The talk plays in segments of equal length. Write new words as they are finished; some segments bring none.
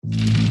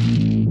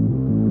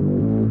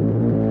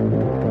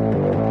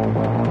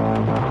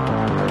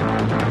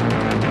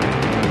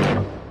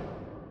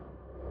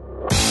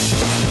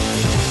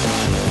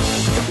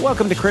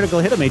Welcome to Critical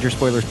Hit, a Major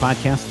Spoilers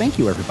podcast. Thank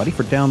you, everybody,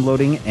 for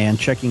downloading and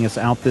checking us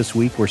out this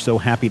week. We're so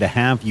happy to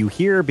have you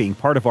here, being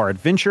part of our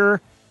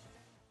adventure.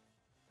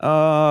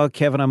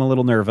 Kevin, I'm a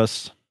little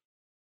nervous.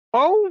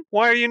 Oh,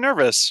 why are you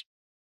nervous?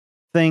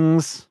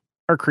 Things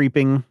are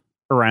creeping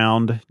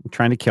around,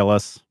 trying to kill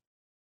us.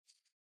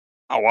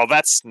 Oh, well,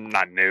 that's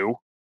not new.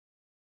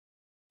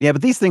 Yeah,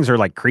 but these things are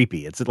like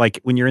creepy. It's like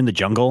when you're in the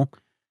jungle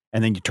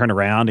and then you turn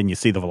around and you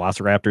see the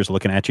velociraptors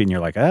looking at you and you're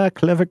like,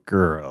 clever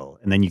girl.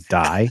 And then you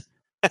die.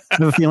 I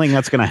have a feeling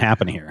that's going to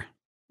happen here.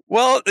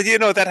 Well,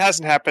 that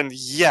hasn't happened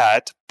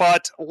yet,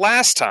 but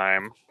last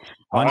time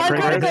On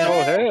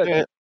Critical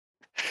Hit.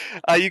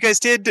 You guys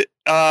did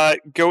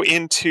go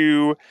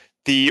into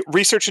the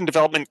research and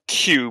development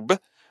cube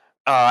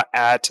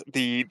at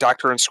the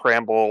Doctor and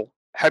Scramble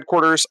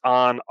headquarters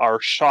on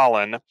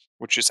Arshalan,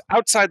 which is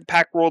outside the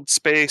Pact World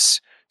space,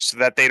 so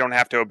that they don't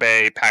have to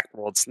obey Pact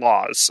World's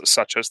laws,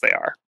 such as they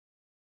are.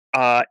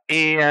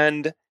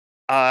 And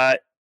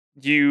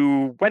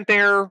you went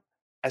there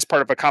as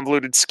part of a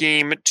convoluted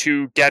scheme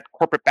to get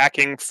corporate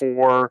backing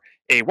for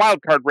a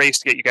wildcard race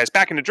to get you guys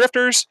back into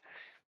Drifters,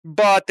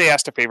 but they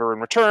asked a favor in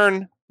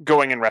return,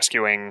 going and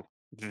rescuing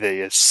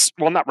this,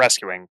 well, not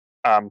rescuing,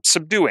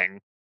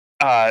 subduing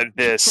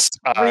this...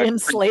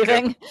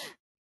 Re-enslaving?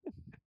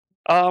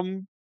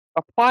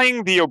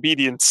 Applying the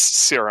obedience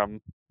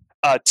serum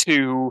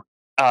to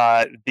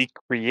the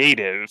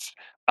creative,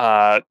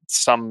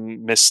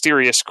 some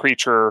mysterious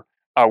creature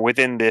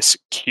within this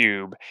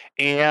cube.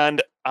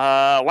 And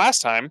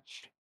last time...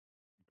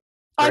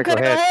 On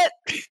Critical Hit!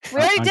 We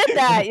already did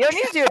that. You don't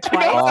need to do it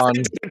twice.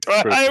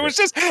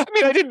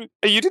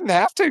 You didn't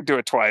have to do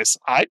it twice.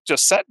 I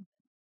just said,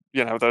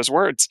 those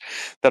words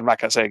that I'm not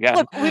going to say again.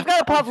 Look, we've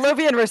got a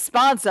Pavlovian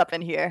response up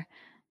in here.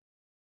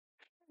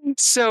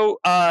 So,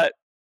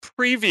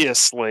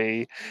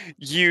 previously,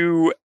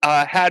 you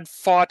had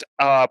fought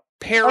a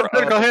pair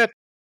of...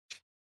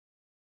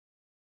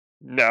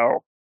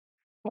 No.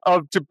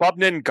 Of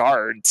Dububnan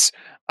guards,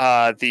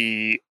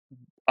 the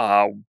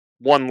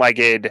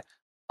one-legged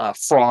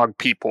frog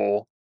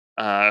people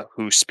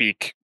who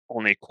speak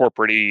only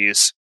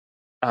corporatese,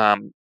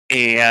 and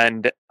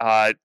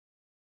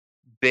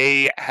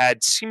they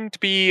had seemed to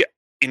be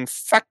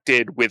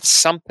infected with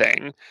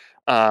something.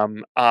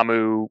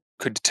 Amu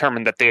could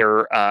determine that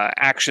their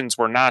actions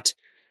were not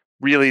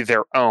really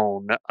their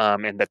own,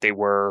 and that they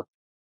were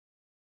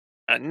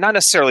not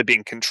necessarily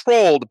being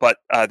controlled, but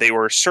they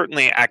were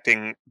certainly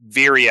acting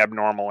very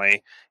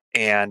abnormally,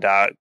 and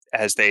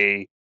as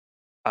they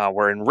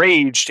were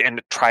enraged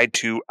and tried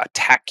to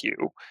attack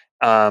you.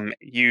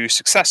 You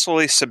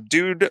successfully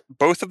subdued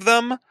both of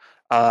them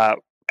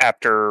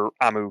after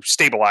Amu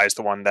stabilized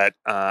the one that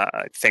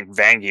I think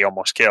Vangi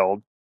almost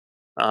killed.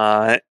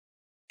 And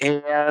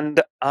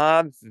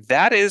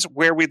that is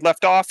where we'd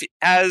left off.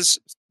 As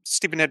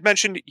Stephen had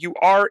mentioned, you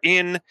are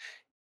in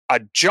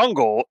a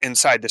jungle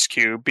inside this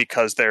cube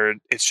because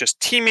it's just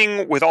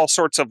teeming with all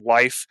sorts of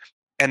life.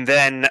 And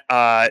then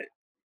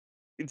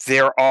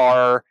there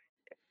are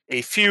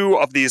a few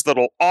of these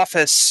little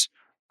office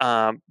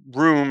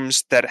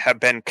rooms that have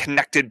been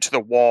connected to the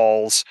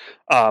walls,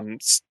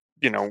 little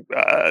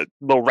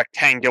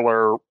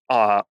rectangular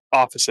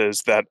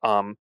offices that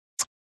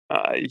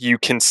you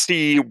can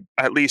see.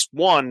 At least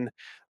one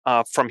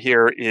from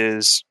here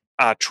is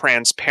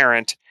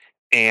transparent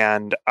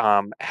and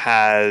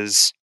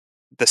has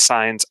the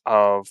signs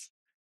of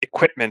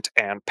equipment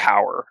and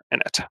power in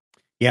it.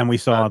 Yeah, and we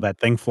saw that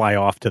thing fly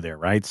off to there,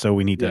 right? So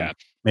we need to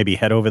maybe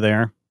head over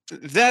there.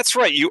 That's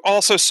right. You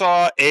also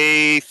saw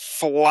a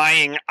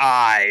flying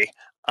eye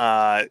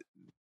about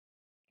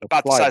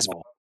the size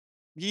of...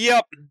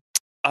 Yep.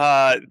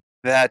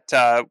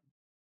 That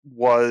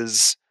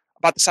was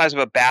about the size of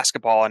a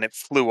basketball, and it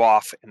flew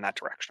off in that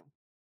direction.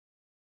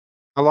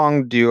 How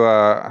long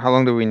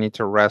do we need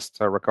to rest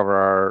to recover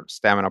our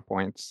stamina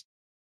points?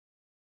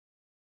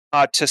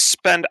 To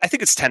spend, I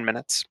think it's 10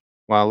 minutes.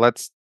 Well,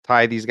 let's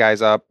tie these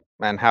guys up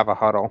and have a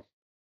huddle.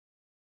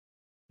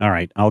 All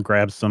right, I'll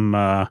grab some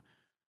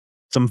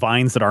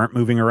vines that aren't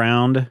moving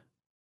around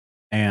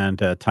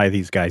and tie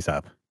these guys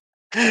up.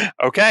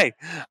 Okay.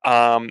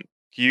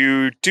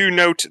 You do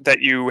note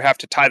that you have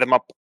to tie them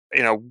up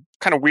in a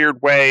kind of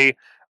weird way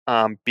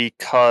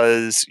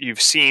because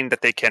you've seen that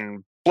they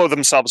can blow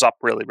themselves up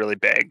really, really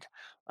big.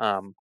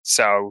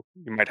 So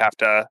you might have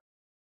to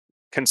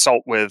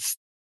consult with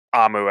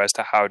Amu as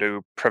to how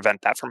to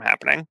prevent that from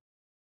happening.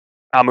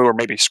 Amu or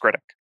maybe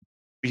Skritic.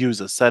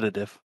 Use a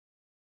sedative.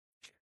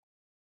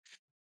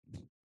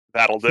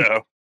 That'll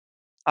do.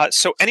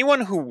 So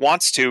anyone who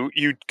wants to,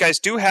 you guys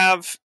do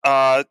have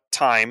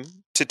time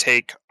to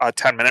take a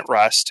 10-minute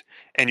rest,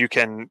 and you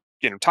can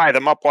tie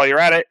them up while you're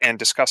at it and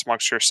discuss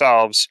amongst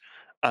yourselves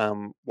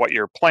what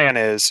your plan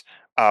is.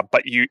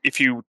 But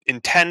if you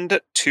intend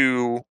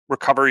to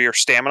recover your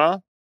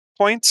stamina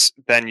points,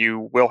 then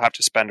you will have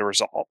to spend a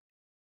resolve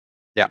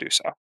to do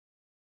so.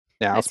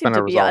 Yeah, I I'll seem spend a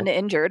to be resolve.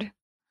 uninjured.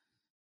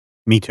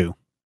 Me too.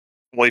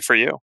 Only for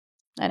you.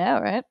 I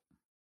know, right?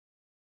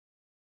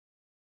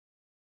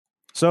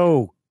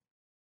 So,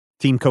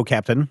 team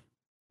co-captain,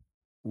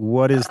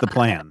 What is the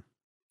plan?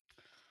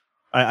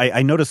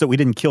 I noticed that we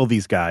didn't kill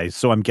these guys,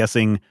 so I'm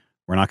guessing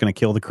we're not going to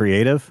kill the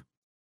creative.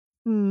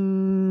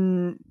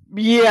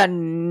 Yeah,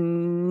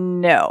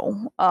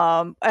 no.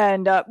 Well,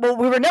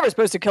 we were never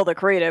supposed to kill the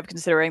creative,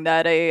 considering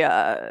that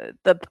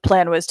the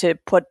plan was to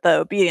put the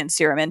obedience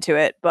serum into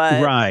it.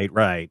 But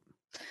Right.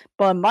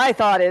 But my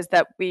thought is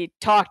that we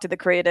talk to the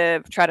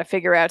creative, try to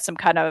figure out some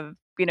kind of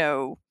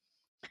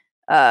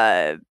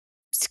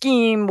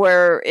scheme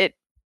where it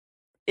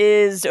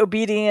is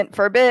obedient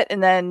for a bit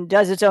and then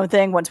does its own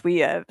thing once we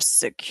have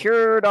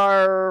secured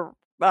our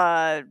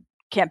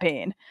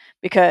campaign.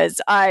 Because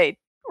I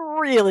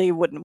really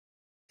wouldn't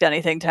do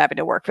anything to having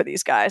to work for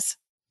these guys.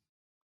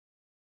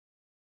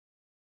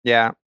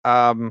 Yeah.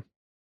 In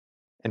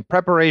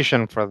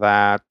preparation for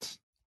that,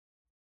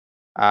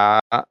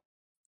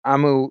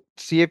 Amu,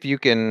 see if you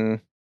can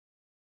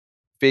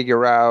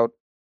figure out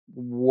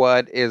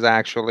what is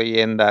actually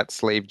in that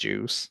slave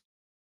juice.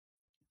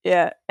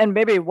 Yeah, and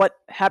maybe what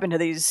happened to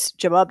these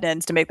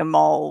Jabubnins to make them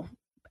all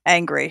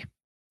angry.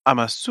 I'm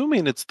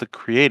assuming it's the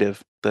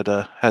creative that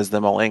has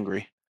them all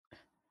angry.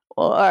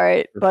 Well, all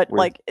right, but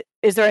With-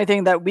 is there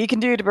anything that we can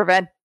do to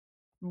prevent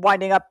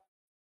winding up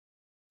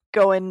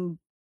going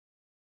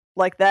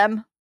like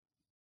them?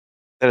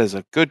 That is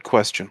a good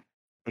question.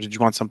 Or did you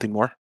want something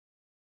more?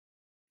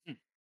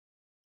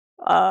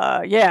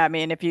 Yeah, I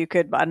mean, if you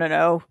could, I don't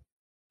know,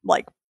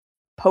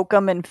 poke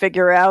them and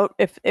figure out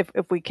if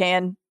we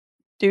can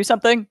do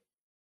something.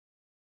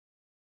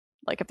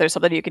 Like if there's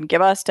something you can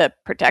give us to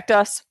protect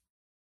us.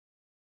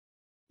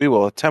 We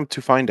will attempt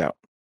to find out.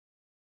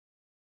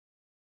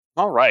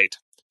 All right.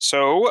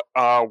 So,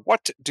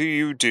 what do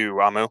you do,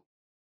 Amu?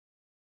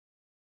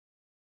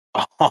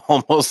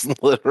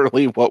 Almost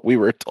literally what we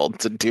were told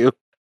to do.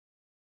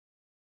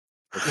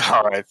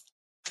 All right.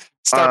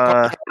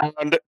 Start poking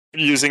around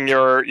using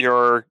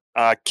your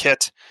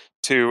kit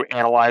to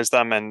analyze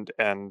them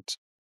and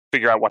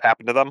figure out what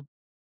happened to them.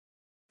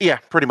 Yeah,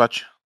 pretty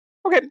much.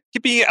 Okay,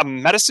 give me a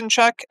medicine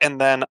check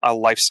and then a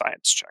life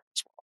science check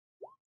as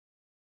well.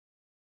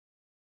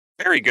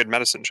 Very good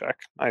medicine check.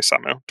 Nice,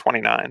 Amu.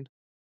 29.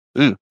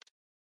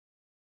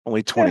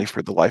 Only 20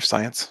 for the life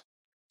science.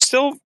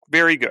 Still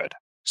very good.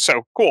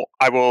 So, cool.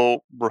 I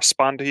will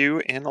respond to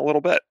you in a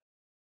little bit.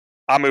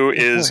 Amu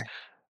is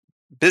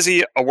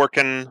busy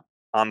working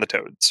on the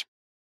toads.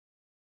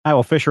 I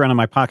will fish around in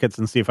my pockets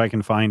and see if I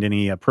can find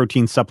any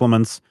protein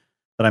supplements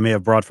that I may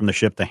have brought from the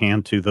ship to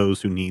hand to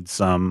those who need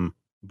some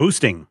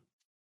boosting.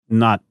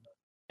 Not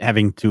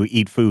having to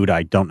eat food,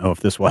 I don't know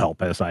if this will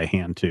help as I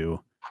hand to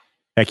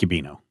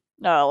Hecubino.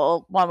 No,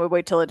 well, why don't we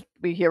wait till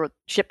we hear what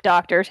Ship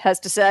Doctor has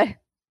to say?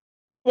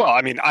 Well,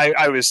 I mean,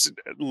 I was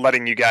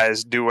letting you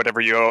guys do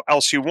whatever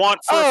else you want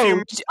for a few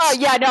minutes. Oh,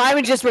 yeah, no, I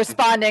was just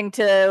responding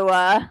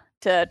to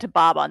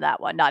Bob on that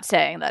one, not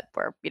saying that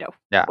we're,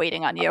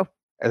 waiting on you.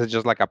 Is it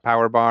just like a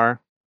power bar?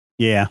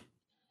 Yeah.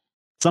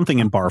 Something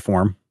in bar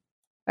form.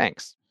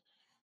 Thanks.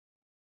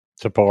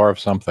 It's a bar of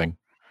something.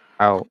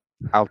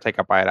 I'll take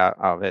a bite out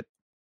of it.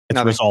 It's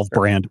Nothing.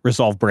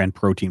 Resolve brand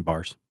protein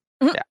bars.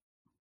 Yeah.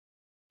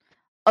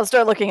 I'll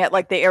start looking at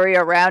the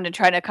area around and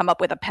trying to come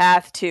up with a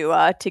path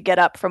to get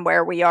up from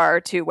where we are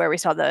to where we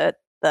saw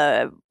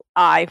the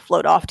eye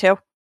float off to.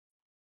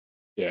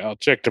 Yeah, I'll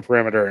check the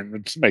perimeter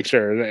and just make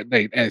sure that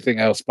ain't anything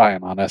else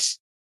spying on us.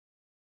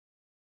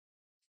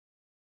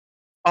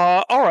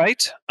 All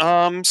right.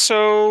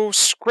 So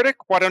Skritic,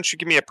 why don't you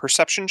give me a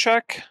perception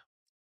check?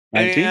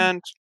 19?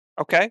 And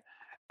okay.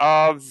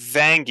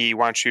 Vangi,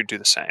 why don't you do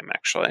the same?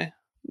 Actually.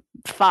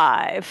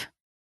 5.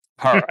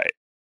 All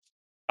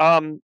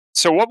right.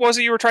 So what was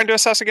it you were trying to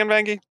assess again,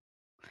 Vangi?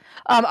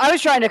 I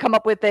was trying to come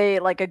up with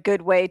a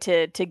good way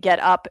to get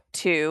up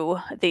to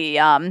the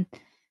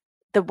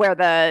where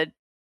the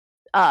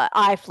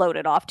eye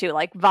floated off to,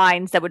 like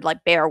vines that would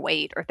bear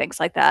weight or things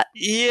like that.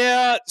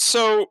 Yeah.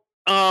 So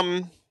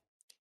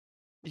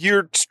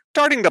you're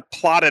starting to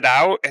plot it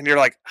out, and you're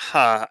like,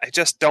 "Huh, I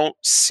just don't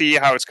see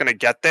how it's going to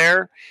get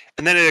there."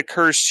 And then it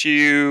occurs to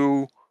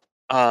you,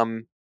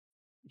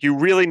 you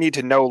really need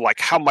to know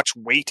how much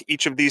weight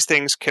each of these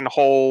things can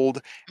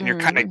hold, and you're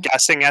kind of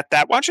guessing at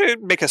that. Why don't you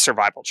make a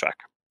survival check?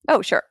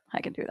 Oh, sure,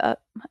 I can do that.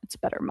 It's a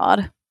better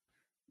mod.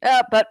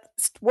 But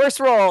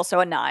worst roll, so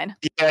a 9.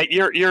 Yeah,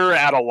 you're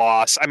at a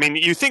loss. I mean,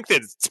 you think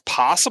that it's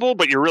possible,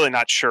 but you're really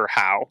not sure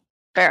how.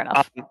 Fair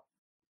enough.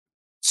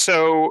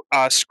 So,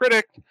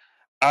 Skritic,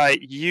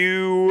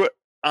 you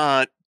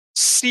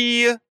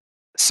see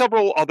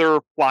several other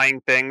flying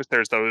things.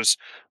 There's those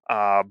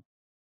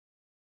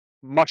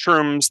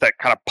mushrooms that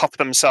kind of puff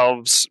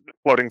themselves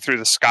floating through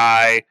the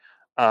sky,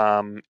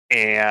 and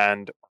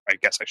I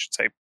guess I should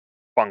say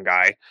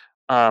fungi.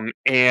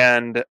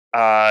 And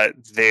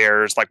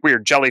there's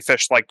weird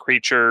jellyfish-like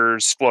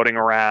creatures floating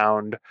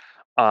around,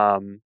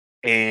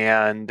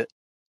 and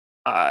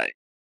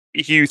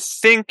you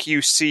think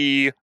you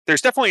see.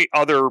 There's definitely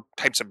other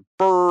types of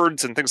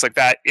birds and things like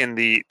that in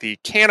the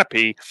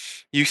canopy.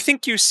 You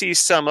think you see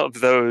some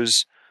of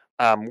those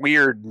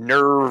weird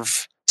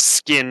nerve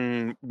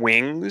skin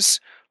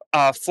wings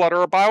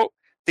flutter about.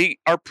 They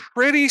are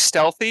pretty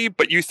stealthy,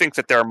 but you think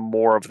that there are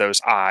more of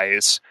those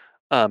eyes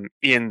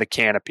in the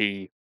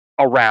canopy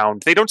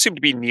around. They don't seem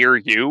to be near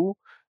you,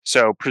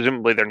 so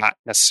presumably they're not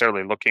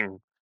necessarily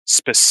looking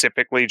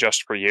specifically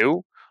just for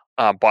you,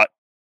 but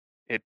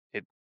it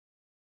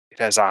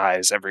has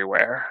eyes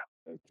everywhere.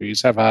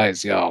 Trees have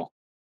eyes, y'all.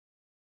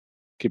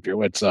 Keep your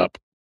wits up.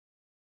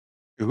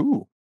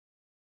 Ooh.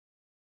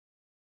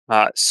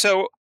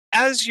 So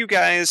as you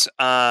guys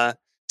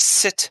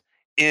sit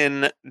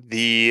in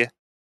the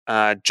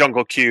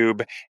jungle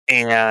cube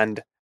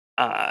and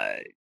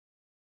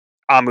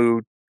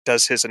Amu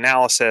does his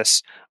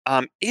analysis,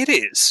 it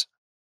is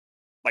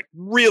like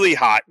really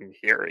hot in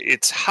here.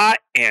 It's hot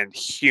and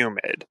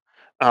humid.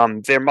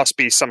 There must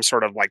be some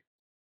sort of like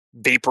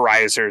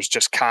vaporizers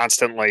just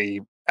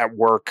constantly at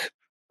work,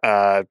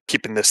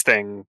 keeping this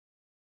thing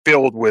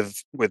filled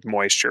with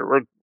moisture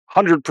or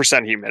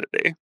 100%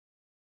 humidity.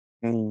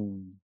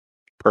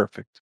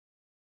 Perfect.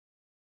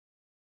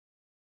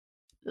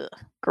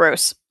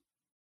 Gross.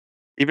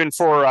 Even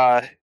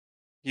for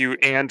you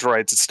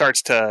androids, it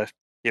starts to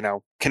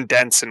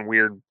condense in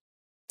weird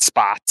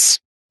spots.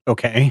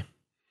 Okay.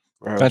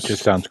 That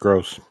just sounds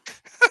gross.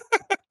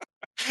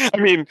 I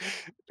mean,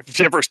 if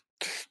you ever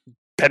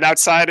been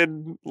outside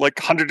in like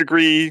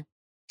 100-degree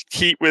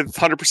heat with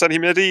 100%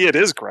 humidity, it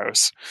is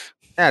gross.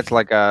 Yeah, it's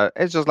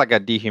just like a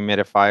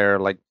dehumidifier.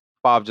 Like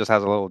Bob just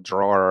has a little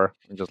drawer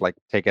and just like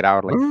take it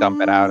out, like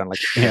dump it out, and like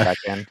put Yeah. it back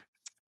in.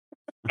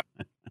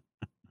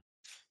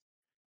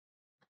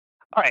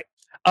 All right.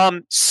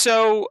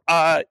 So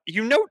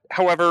you note,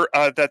 however,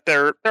 that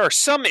there are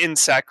some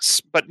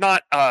insects, but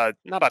not a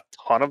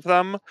ton of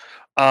them.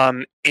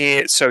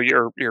 So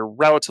you're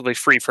relatively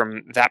free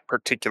from that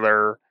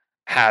particular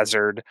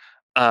hazard.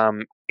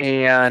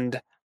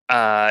 And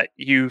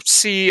you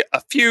see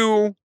a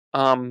few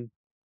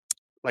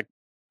like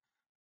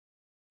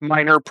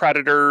minor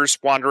predators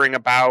wandering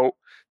about.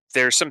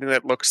 There's something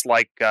that looks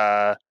like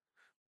a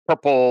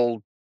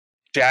purple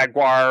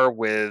jaguar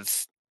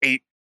with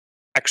 8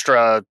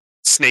 extra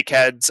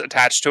snakeheads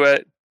attached to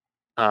it.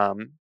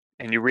 And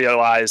you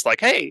realize,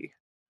 like, hey,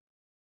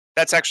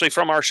 that's actually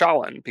from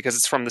Arshalan because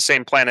it's from the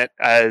same planet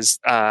as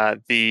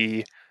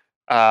the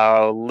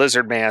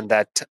lizard man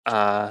that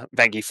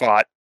Vangi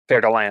fought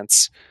Fer de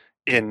Lance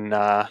in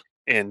the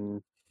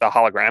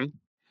hologram,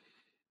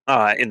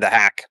 in the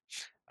hack,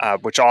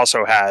 which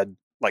also had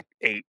like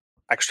 8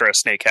 extra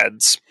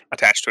snakeheads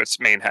attached to its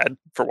main head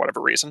for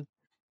whatever reason.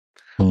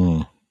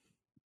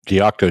 The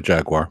Octo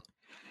Jaguar.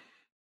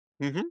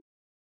 Mm-hmm.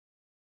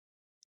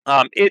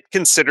 It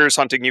considers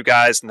hunting you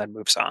guys and then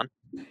moves on.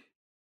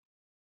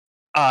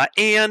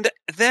 And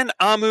then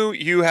Amu,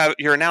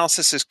 your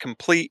analysis is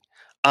complete.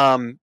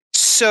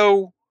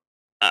 So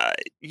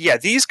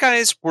these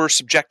guys were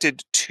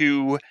subjected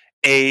to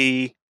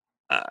a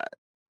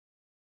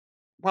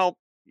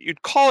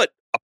you'd call it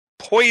a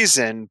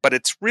poison, but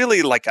it's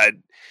really like a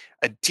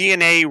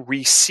DNA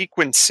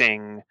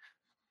resequencing,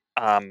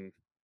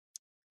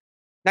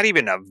 not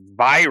even a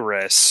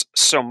virus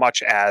so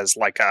much as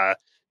like a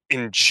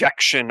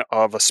injection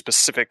of a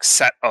specific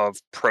set of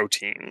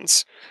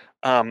proteins.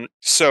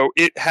 So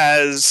it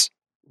has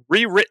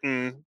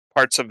rewritten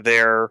parts of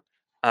their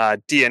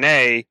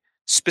DNA,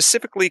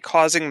 specifically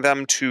causing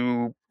them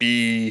to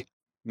be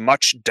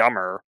much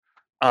dumber,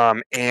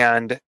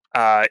 and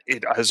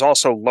it has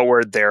also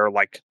lowered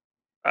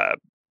uh,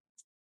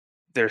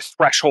 their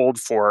threshold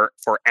for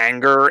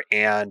anger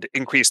and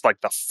increased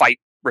like the fight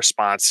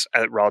response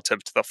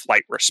relative to the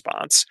flight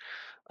response.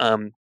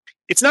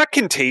 It's not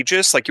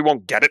contagious; like you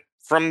won't get it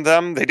from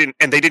them. They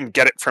didn't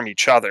get it from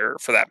each other,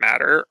 for that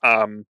matter.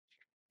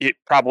 It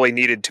probably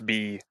needed to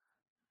be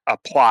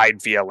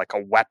applied via like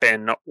a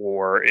weapon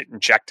or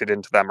injected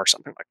into them or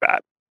something like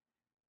that.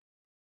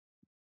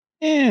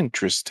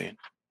 Interesting.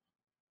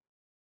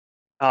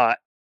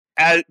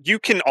 As you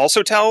can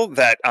also tell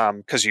that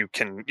because you've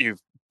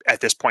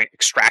at this point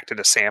extracted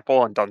a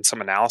sample and done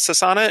some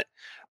analysis on it.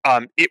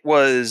 It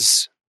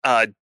was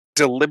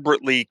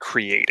deliberately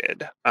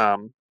created.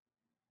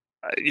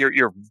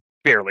 You're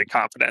fairly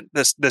confident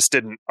this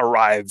didn't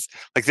arrive,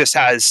 like this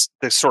has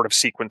this sort of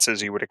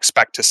sequences you would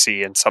expect to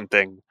see in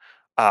something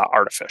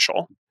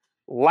artificial.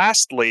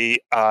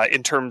 Lastly,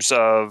 in terms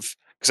of,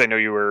 because I know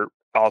you were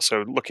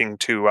also looking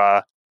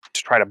to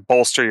try to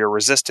bolster your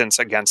resistance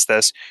against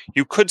this,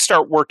 you could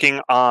start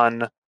working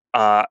on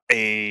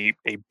a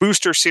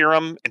booster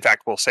serum. In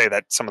fact, we'll say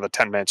that some of the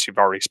 10 minutes you've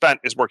already spent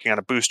is working on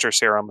a booster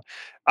serum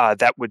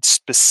that would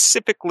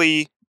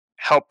specifically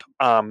help.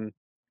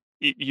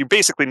 You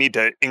basically need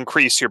to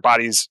increase your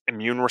body's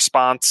immune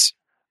response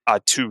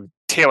to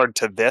tailored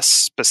to this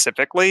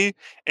specifically,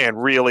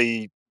 and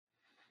really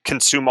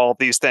consume all of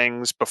these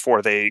things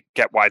before they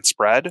get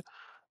widespread,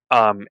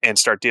 and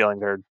start dealing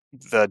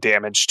the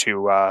damage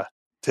to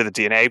the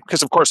DNA.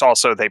 Because of course,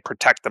 also they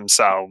protect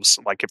themselves.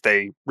 Like if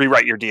they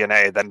rewrite your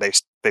DNA, then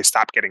they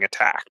stop getting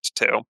attacked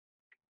too.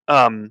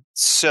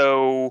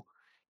 So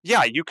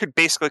yeah, you could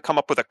basically come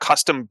up with a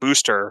custom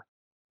booster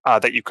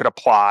that you could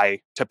apply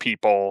to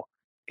people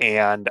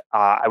and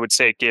I would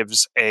say it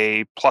gives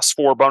a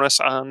 +4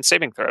 bonus on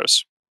saving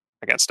throws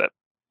against it.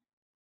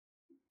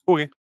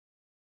 Okay.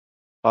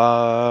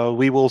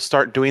 We will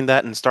start doing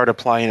that and start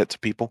applying it to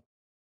people.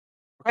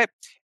 Okay.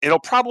 It'll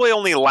probably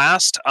only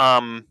last,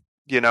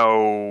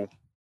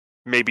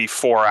 maybe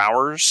 4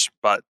 hours,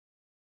 but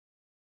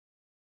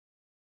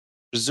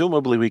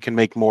Presumably, we can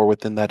make more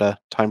within that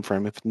time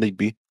frame if need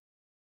be.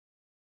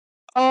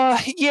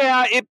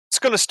 yeah, it's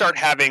going to start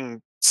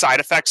having side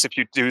effects if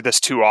you do this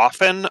too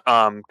often,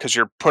 because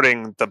you're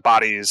putting the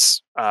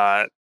body's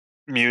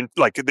immune,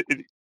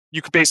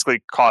 you could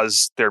basically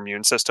cause their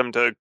immune system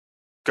to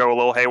go a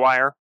little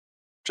haywire,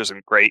 which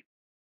isn't great.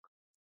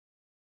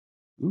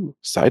 Ooh,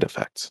 side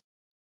effects.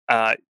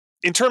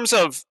 In terms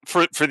of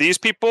for these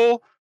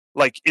people,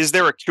 is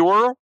there a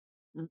cure?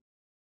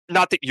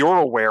 Not that you're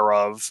aware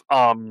of.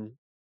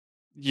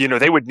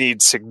 They would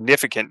need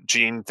significant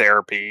gene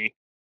therapy,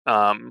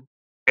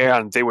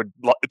 and they would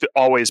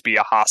always be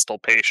a hostile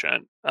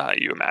patient.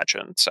 You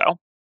imagine so.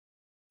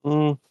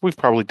 We've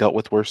probably dealt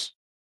with worse.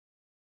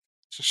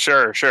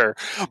 Sure.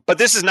 But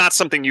this is not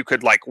something you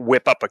could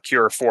whip up a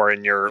cure for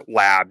in your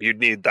lab. You'd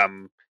need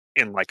them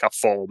in a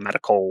full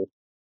medical.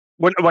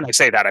 When I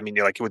say that, I mean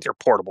with your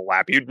portable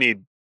lab. You'd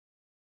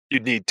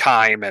need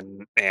time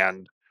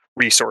and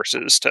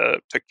resources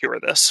to cure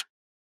this.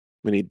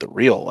 We need the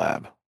real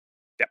lab.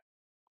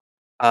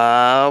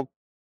 Yeah.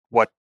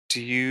 What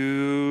do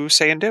you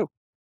say and do?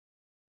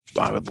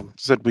 I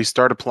said we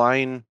start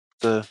applying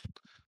the.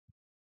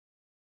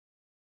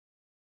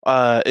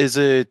 Is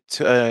it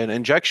an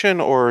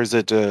injection or is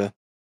it a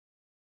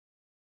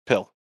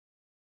pill?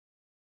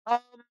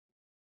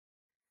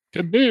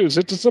 Good news,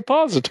 it's a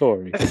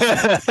suppository.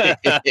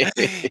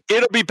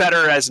 It'll be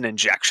better as an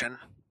injection.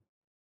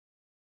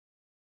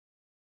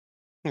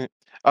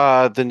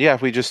 Then yeah,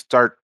 we just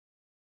start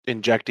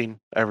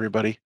injecting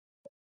everybody.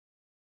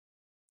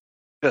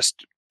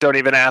 Just don't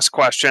even ask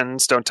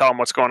questions. Don't tell them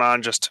what's going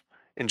on. Just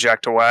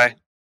inject away.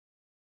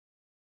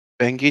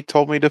 Bengi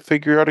told me to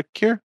figure out a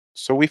cure,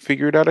 so we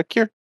figured out a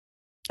cure.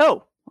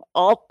 Oh,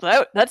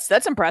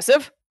 that's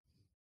impressive.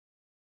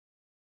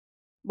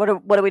 What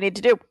do we need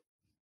to do?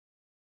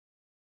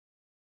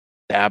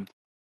 Dab.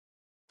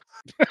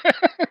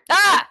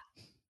 Ah!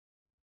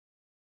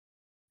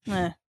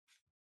 All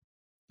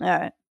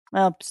right.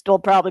 Well, still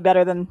probably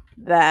better than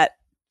that.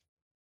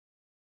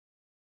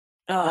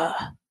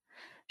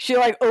 She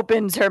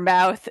opens her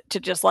mouth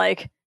to just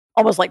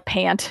almost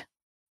pant.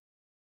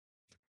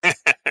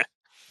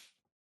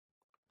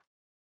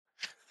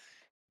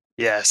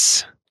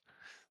 Yes.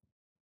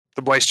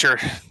 The moisture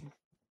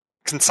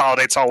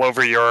consolidates all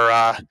over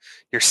your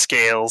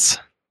scales.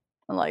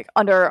 And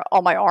under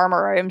all my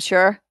armor, I'm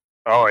sure.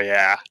 Oh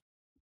yeah.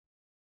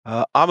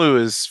 Amu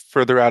is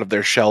further out of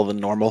their shell than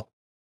normal.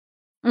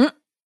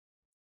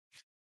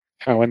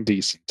 How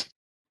indecent.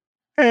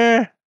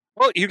 Well,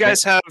 you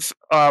guys have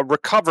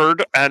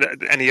recovered, and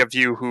any of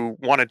you who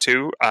wanted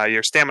to,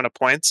 your stamina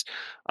points.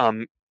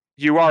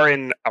 You are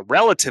in a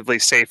relatively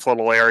safe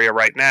little area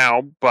right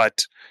now,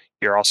 but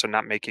you're also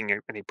not making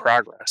any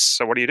progress.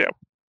 So what do you do?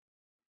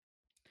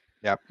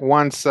 Yeah.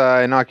 Once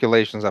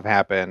inoculations have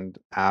happened,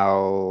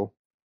 I'll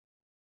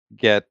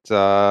get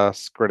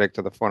Skritic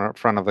to the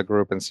front of the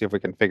group and see if we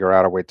can figure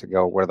out a way to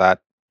go where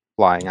that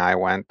flying eye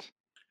went.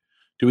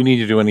 Do we need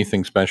to do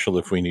anything special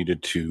if we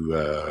needed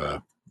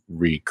to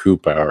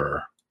recoup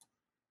our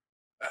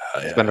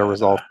Spend a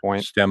resolve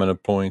point? Stamina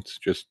points?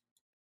 Just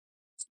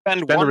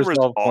spend one a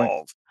resolve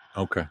point.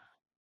 Okay.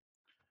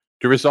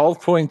 Do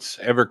resolve points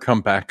ever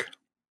come back?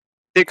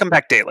 They come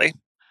back daily.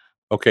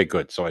 Okay,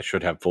 good. So I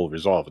should have full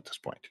resolve at this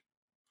point.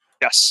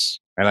 Yes.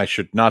 And I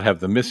should not have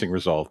the missing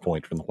resolve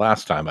point from the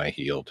last time I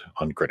healed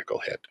on critical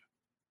hit.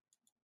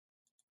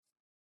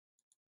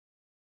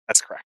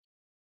 That's correct.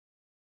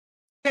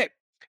 Okay.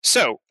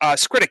 So,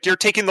 Skritic, you're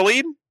taking the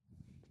lead?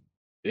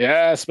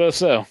 Yeah, I suppose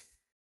so.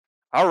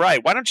 All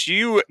right. Why don't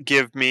you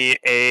give me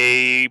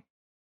a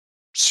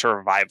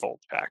survival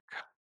check?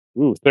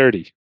 Ooh,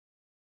 30.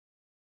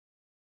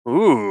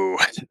 Ooh,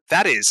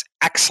 that is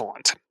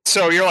excellent.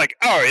 So you're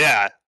oh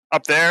yeah,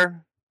 up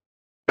there,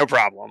 no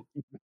problem.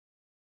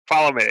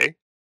 Follow me.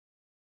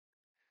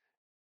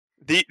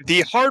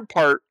 The hard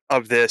part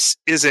of this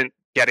isn't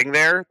getting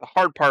there. The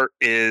hard part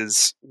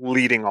is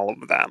leading all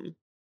of them.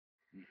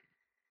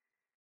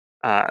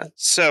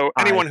 So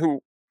anyone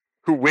who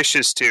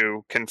wishes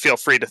to can feel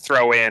free to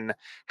throw in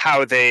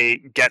how they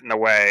get in the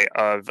way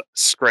of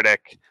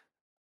Skritic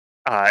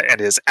and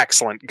his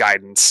excellent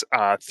guidance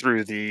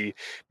through the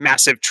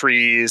massive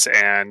trees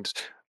and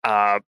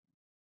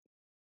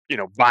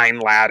vine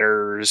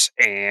ladders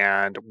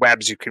and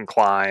webs you can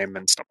climb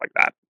and stuff like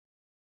that.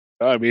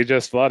 Oh, it'd be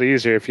just a lot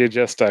easier if you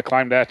just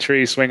climb that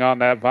tree, swing on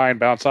that vine,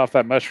 bounce off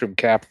that mushroom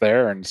cap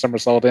there, and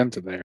somersault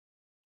into there.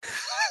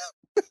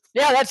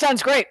 Yeah, that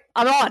sounds great.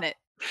 I'm on it.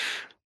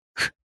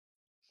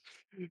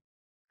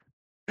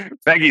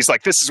 Veggy's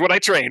this is what I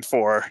trained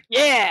for.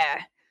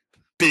 Yeah.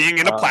 Being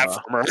in a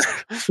platformer.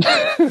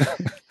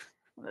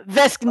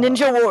 Vesk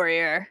Ninja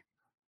Warrior.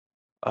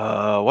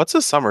 What's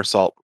a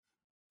somersault?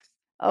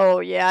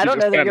 Oh yeah, I You don't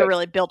just know that you're kinda-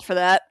 really built for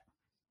that.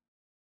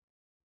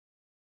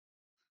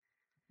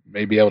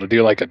 May be able to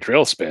do like a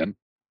drill spin,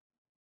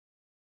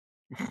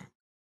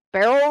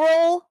 Barrel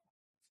roll?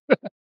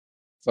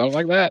 something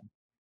like that.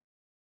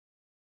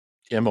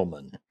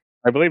 Immelman.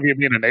 I believe you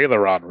mean an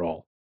aileron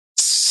roll.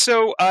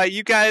 So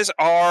you guys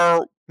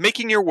are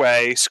making your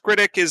way.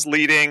 Skritic is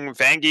leading.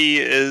 Vangi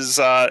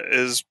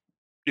is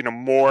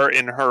more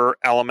in her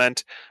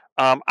element.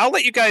 I'll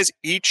let you guys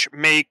each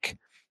make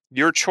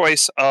your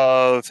choice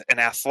of an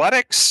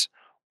athletics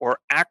or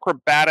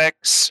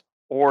acrobatics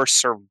or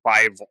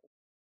survival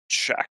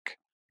check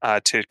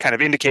to kind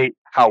of indicate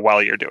how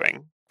well you're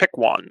doing. Pick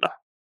one.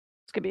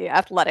 It's gonna be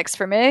athletics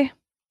for me.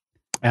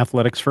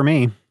 Athletics for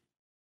me.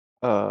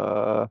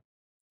 Do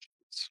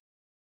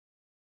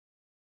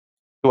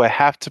I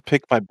have to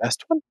pick my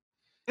best one?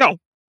 No.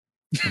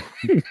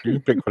 You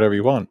can pick whatever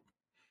you want.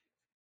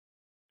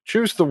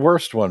 Choose the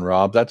worst one,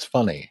 Rob. That's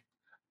funny.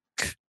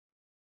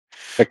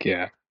 Heck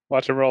yeah.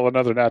 Watch him roll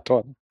another nat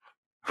 20.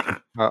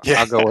 Yeah.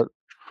 I'll go with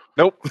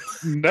Nope.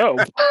 No.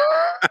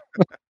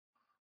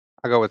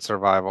 I'll go with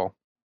survival.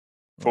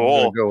 I'm Cool.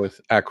 going to go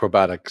with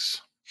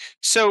acrobatics.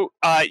 So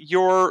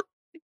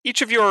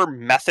each of your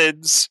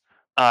methods,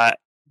 kind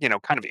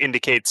of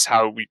indicates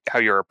how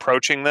you're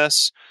approaching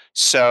this.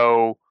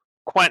 So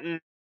Quentin,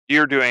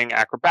 you're doing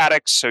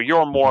acrobatics, so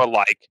you're more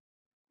like,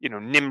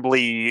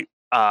 nimbly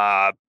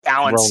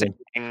balancing,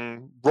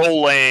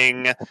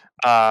 rolling.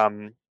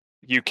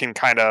 You can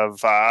kind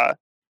of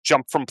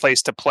jump from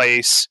place to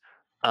place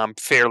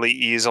fairly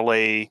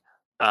easily.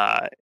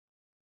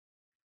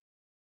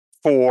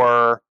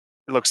 For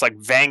it looks like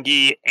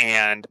Vangi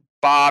and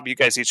Bob, you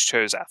guys each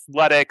chose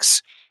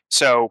athletics.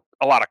 So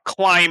a lot of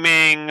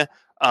climbing,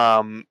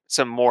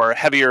 some more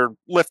heavier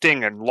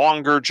lifting and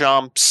longer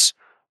jumps.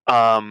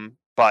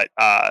 But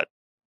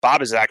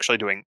Bob is actually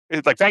doing,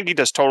 like, Vangi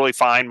does totally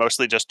fine,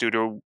 mostly just due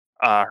to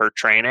her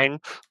training.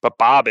 But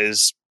Bob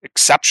is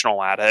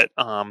exceptional at it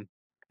and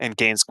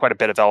gains quite a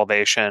bit of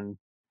elevation.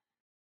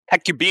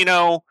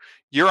 Hecubino,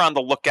 you're on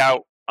the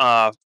lookout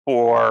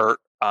for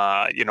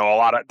a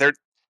lot of there.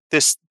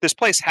 This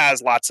place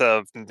has lots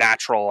of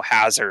natural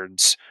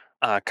hazards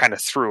kind of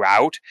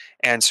throughout,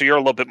 and so you're a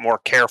little bit more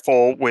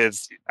careful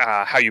with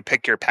how you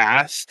pick your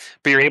path,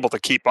 but you're able to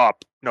keep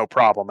up no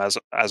problem as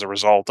a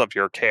result of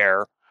your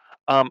care.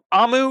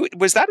 Amu,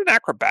 was that an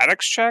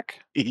acrobatics check?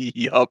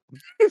 Yup.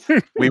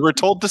 We were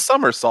told to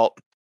somersault.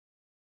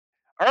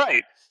 All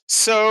right.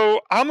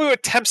 So Amu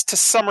attempts to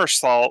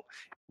somersault,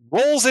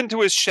 rolls into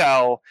his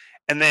shell,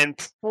 and then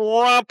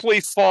promptly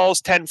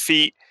falls 10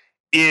 feet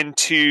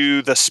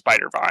into the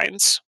spider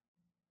vines.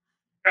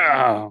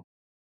 Oh.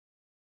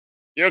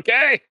 You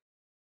okay?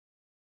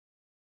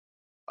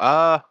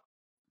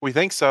 We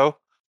think so.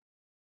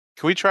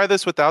 Can we try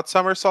this without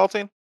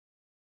somersaulting?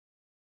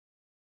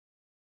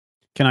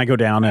 Can I go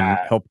down and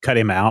help cut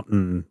him out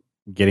and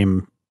give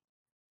him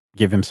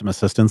some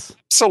assistance?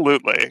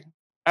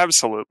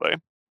 Absolutely.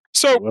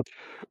 So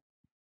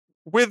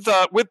with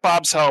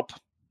Bob's help,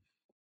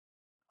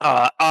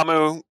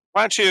 Amu,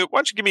 why don't you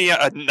give me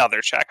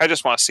another check? I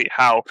just want to see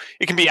how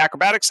it can be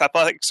acrobatics,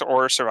 athletics,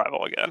 or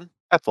survival again.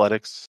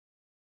 Athletics.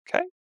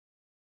 Okay.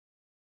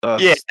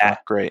 That's not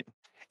great.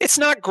 It's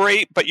not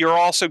great, but you're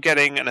also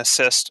getting an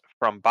assist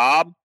from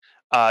Bob,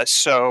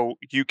 so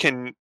you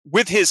can,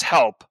 with his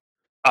help,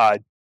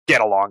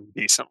 get along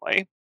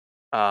decently.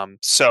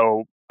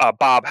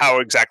 Bob, how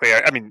exactly?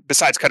 I mean,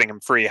 besides cutting him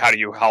free, how do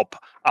you help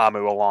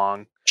Amu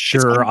along?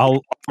 Sure,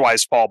 I'll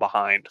otherwise fall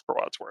behind for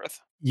what it's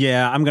worth.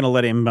 Yeah, I'm gonna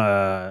let him.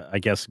 I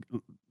guess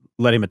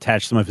let him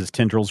attach some of his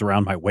tendrils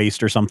around my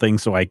waist or something,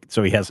 so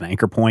he has an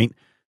anchor point,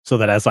 so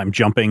that as I'm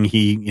jumping,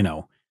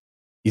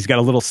 he's got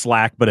a little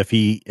slack, but if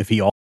he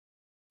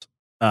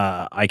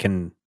I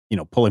can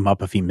pull him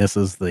up if he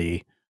misses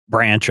the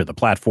branch or the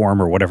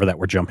platform or whatever that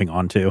we're jumping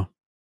onto.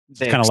 It's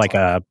kind of like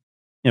a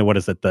what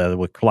is it?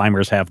 What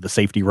climbers have the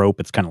safety rope.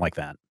 It's kind of like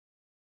that.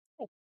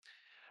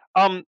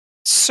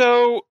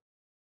 So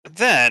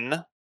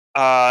then,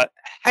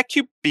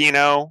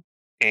 Hecubino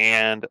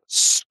and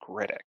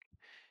Skritic,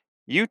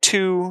 you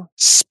two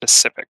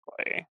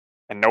specifically,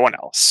 and no one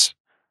else,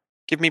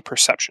 give me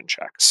perception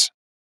checks.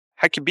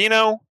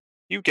 Hecubino,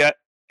 you get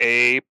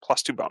a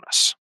 +2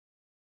 bonus.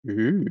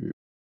 Ooh.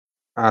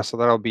 So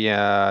that'll be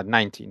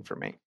 19 for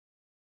me.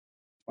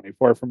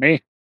 24 for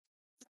me.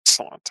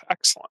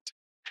 Excellent.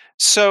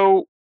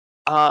 So,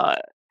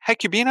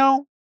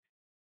 Hecubino,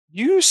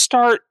 you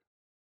start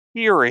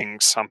hearing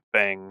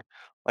something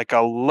like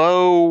a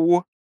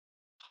low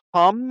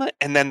hum,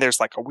 and then there's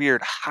like a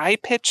weird high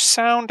pitched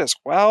sound as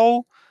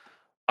well.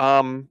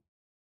 You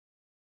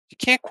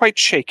can't quite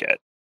shake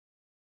it.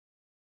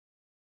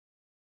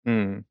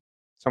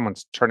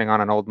 Someone's turning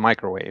on an old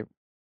microwave.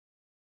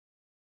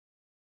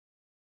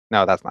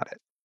 No, that's not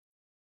it.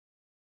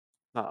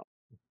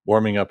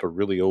 Warming up a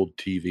really old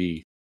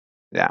TV.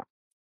 Yeah.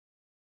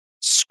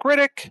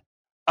 Skritic,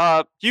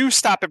 you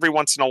stop every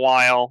once in a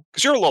while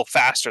because you're a little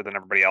faster than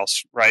everybody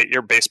else, right?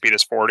 Your base speed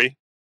is 40.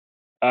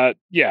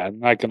 Yeah,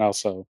 and I can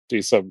also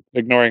do some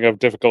ignoring of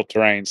difficult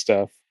terrain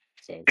stuff.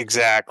 says.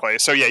 Exactly.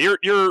 So yeah,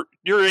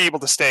 you're able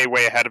to stay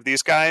way ahead of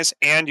these guys,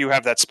 and you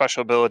have that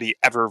special ability,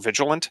 Ever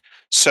Vigilant.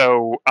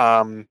 So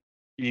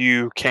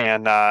you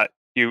can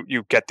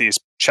you get these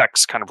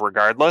checks kind of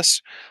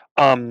regardless.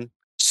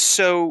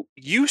 So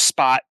you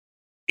spot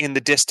in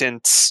the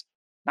distance,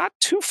 not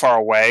too far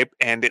away,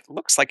 and it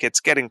looks like it's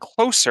getting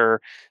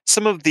closer.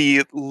 Some of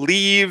the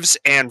leaves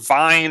and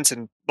vines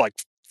and like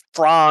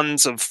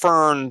fronds of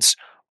ferns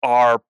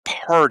are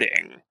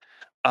parting.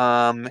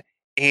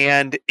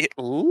 And it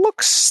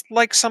looks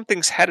like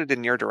something's headed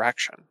in your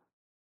direction.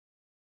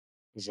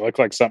 Does it look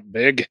like something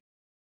big?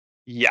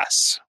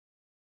 Yes.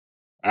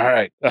 All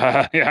right.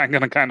 Yeah, I'm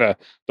going to kind of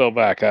build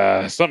back.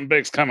 Something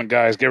big's coming,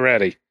 guys. Get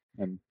ready.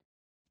 And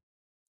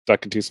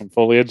duck into some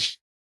foliage.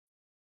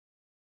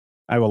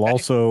 I will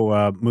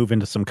also move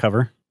into some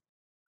cover.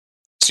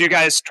 So you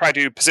guys try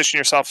to position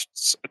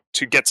yourselves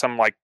to get some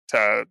like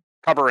to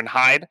cover and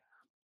hide.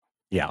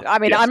 Yeah. I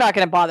mean, Yes. I'm not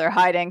going to bother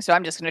hiding, so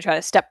I'm just going to try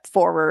to step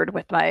forward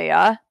with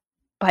my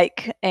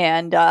pike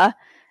and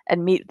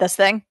meet this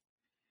thing.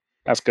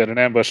 That's good. An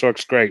ambush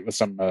works great with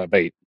some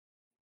bait.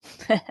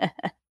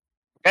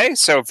 Okay,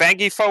 so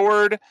Vangie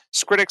forward,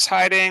 Skridix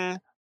hiding,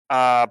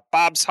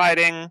 Bob's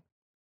hiding,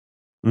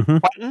 Mm-hmm.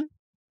 Quentin.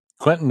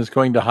 Quentin is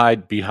going to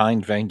hide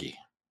behind Vangie.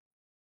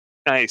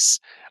 Nice.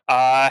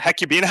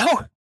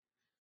 Hecubino.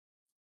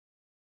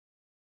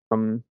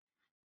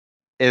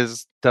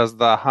 Does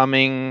the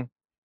humming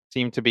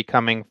seem to be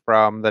coming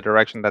from the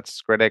direction that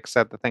Skridix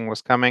said the thing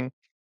was coming?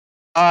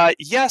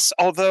 Yes,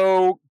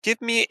 although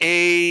give me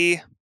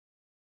a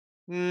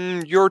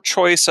your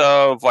choice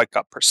of like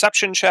a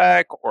perception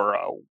check or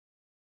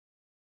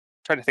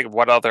trying to think of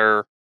what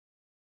other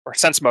or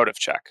sense motive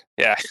check.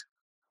 Yeah,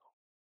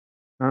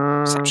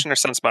 perception or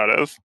sense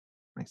motive.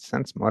 My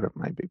sense motive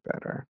might be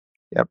better.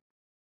 Yep.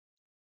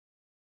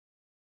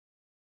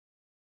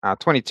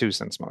 22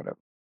 sense motive.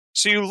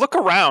 So you look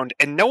around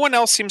and no one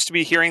else seems to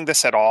be hearing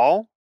this at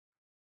all.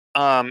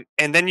 And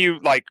then you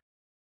like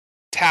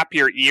tap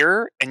your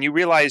ear and you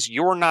realize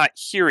you're not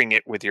hearing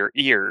it with your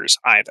ears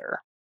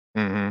either.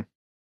 Mm-hmm.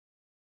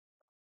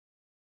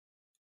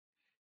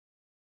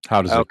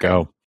 How does it Okay.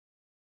 go?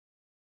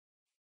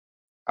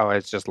 Oh,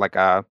 it's just like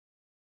a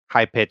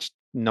high-pitched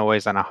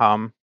noise and a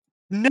hum.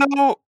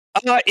 No,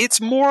 it's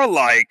more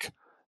like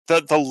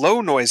the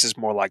low noise is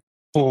more like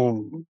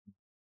boom,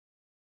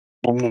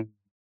 boom,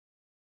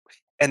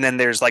 and then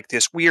there's like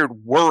this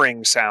weird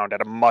whirring sound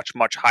at a much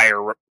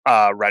higher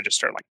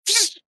register, like.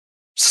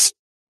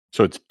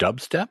 So it's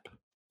dubstep?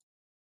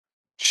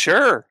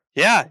 Sure,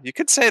 yeah, you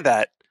could say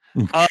that.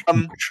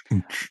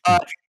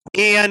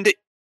 And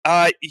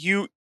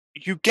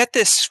you get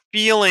this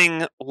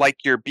feeling like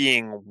you're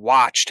being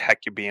watched,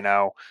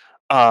 Hecubino,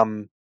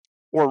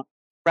 or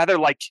rather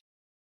like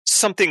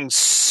something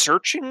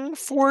searching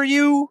for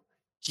you.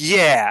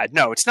 Yeah,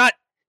 no, it's not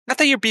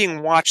that you're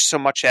being watched so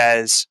much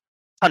as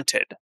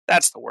hunted.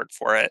 That's the word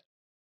for it.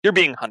 You're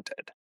being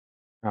hunted.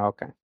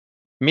 Okay.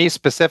 Me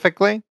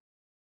specifically?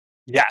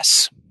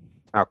 Yes.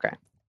 Okay.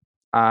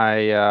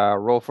 I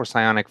roll for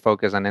psionic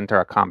focus and enter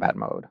a combat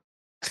mode.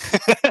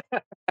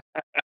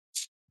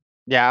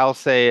 Yeah, I'll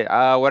say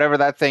whatever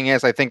that thing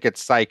is, I think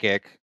it's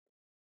psychic.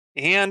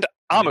 And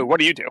Amu, what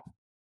do you do?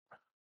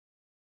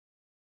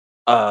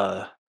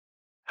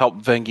 Help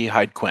Vengi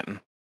hide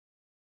Quentin.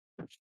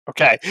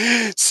 Okay,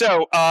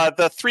 so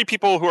the three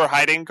people who are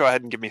hiding, go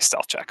ahead and give me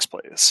stealth checks,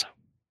 please.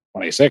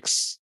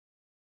 26.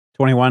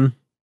 21.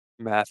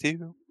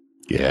 Matthew,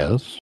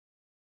 Yes.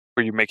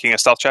 were you making a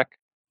stealth check?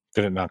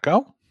 Did it not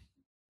go?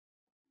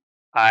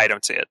 I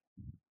don't see it.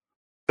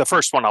 The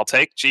first one I'll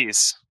take.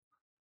 Jeez.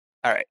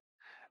 All right.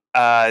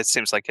 It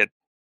seems like it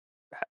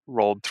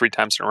rolled 3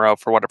 times in a row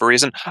for whatever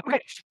reason.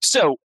 Okay,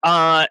 so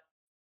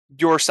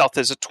your stealth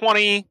is a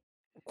 20.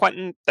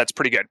 Quentin, that's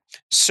pretty good.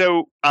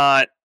 So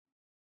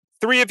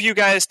 3 of you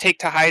guys take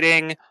to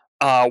hiding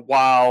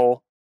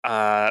while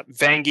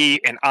Vangie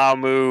and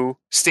Amu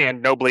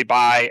stand nobly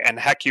by, and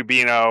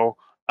Hecubino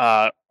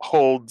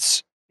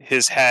holds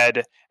his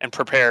head and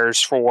prepares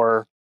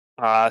for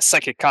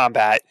psychic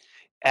combat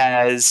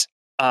as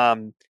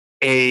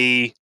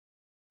a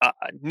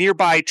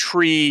nearby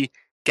tree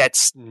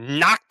gets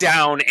knocked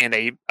down and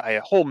a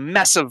whole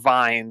mess of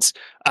vines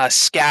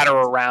scatter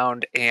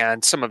around,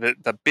 and some of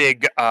the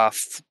big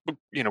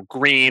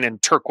green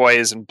and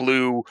turquoise and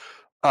blue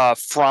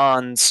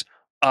fronds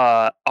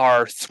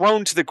are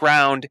thrown to the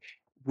ground,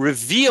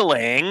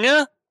 revealing,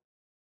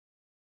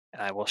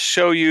 and I will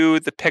show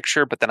you the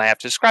picture, but then I have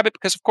to describe it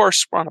because of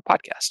course we're on a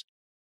podcast.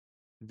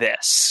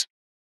 This.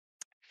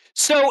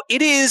 So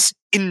it is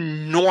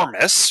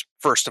enormous,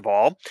 first of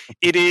all.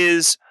 It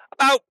is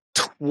about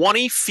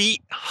 20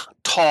 feet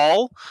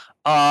tall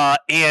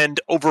and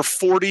over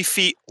 40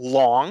 feet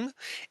long.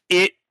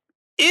 It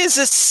is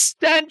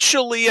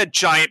essentially a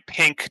giant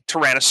pink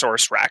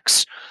Tyrannosaurus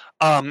Rex.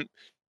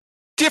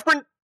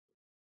 Different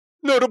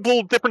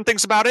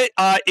things about it.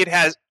 It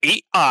has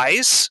 8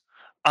 eyes,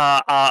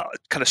 kind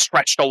of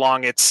stretched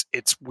along its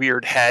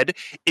weird head.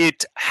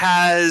 It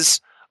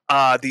has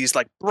these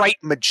like bright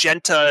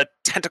magenta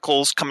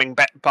tentacles coming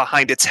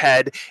behind its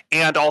head,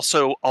 and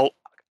also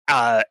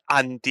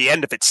on the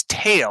end of its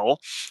tail.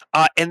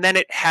 And then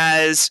it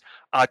has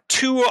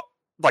two,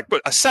 like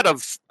a set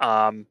of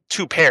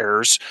two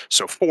pairs,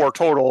 so 4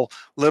 total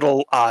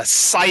little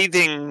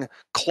scything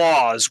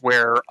claws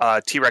where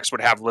T-Rex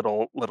would have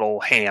little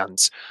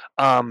hands.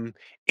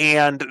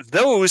 And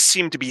those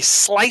seem to be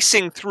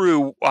slicing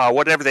through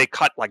whatever they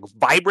cut, like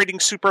vibrating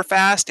super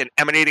fast and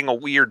emanating a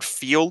weird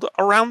field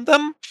around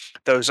them.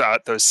 Those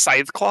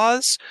scythe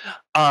claws,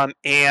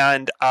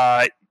 and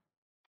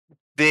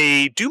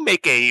they do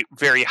make a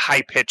very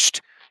high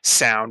pitched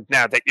sound.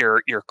 Now that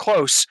you're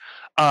close,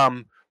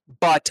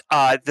 but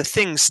the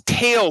thing's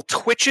tail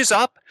twitches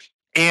up,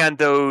 and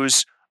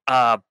those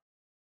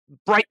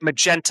bright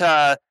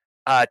magenta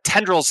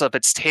tendrils of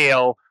its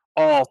tail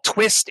all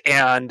twist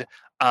and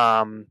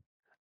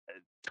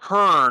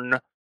turn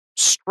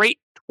straight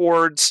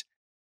towards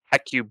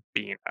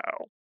Hecubino.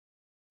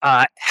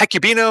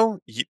 Hecubino,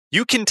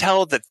 you can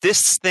tell that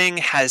this thing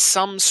has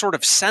some sort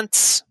of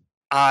sense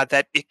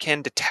that it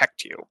can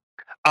detect you.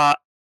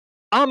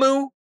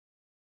 Amu,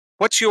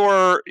 what's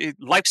your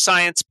life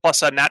science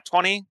plus a nat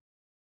 20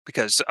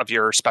 because of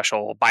your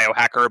special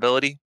biohacker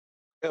ability?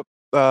 20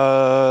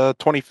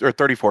 or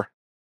 34.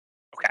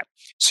 Okay.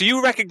 So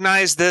you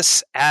recognize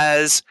this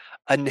as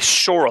a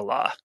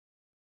Nishorla.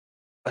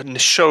 A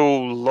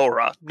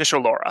Nisholora.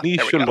 Nisholora.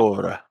 There we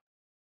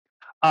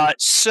go.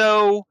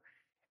 So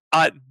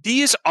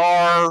these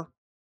are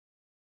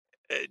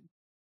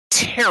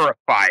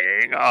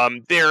terrifying.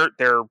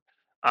 They're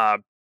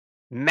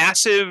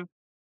massive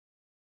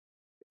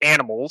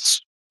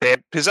animals. They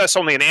possess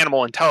only an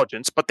animal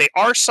intelligence, but they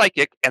are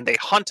psychic, and they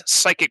hunt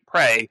psychic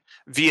prey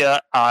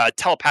via a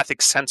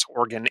telepathic sense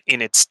organ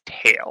in its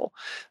tail.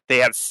 They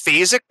have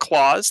phasic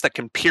claws that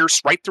can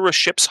pierce right through a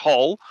ship's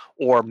hull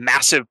or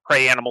massive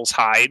prey animal's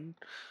hide.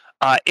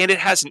 And it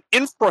has an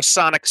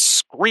infrasonic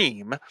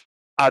scream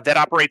that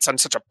operates on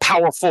such a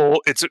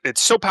powerful, it's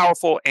so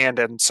powerful and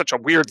in such a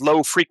weird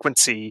low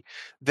frequency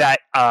that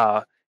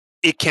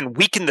it can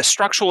weaken the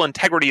structural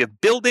integrity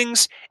of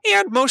buildings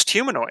and most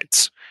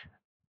humanoids.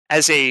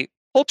 As a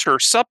culture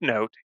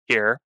subnote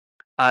here,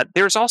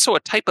 there's also a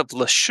type of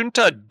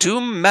Lashunta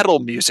doom metal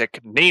music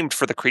named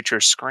for the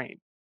creature's scream.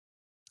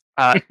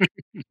 The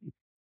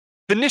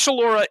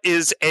Nishalora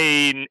is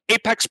an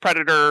apex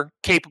predator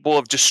capable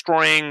of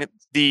destroying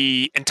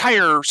the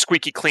entire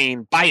Squeaky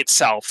Clean by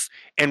itself,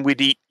 and would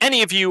eat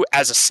any of you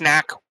as a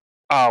snack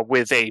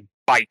with a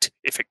bite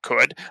if it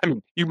could. I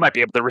mean, you might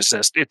be able to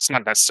resist. It's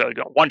not necessarily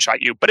going to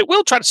one-shot you, but it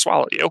will try to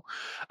swallow you.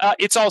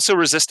 It's also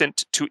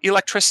resistant to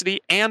electricity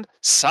and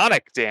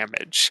sonic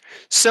damage.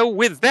 So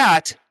with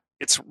that,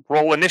 it's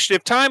roll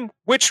initiative time,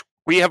 which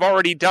we have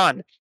already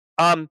done.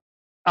 Amu,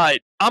 I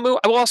will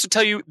also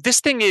tell you,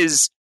 this thing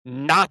is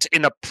not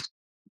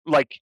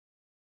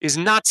is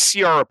not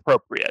CR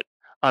appropriate.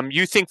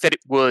 You think that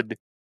it would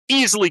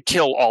easily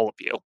kill all of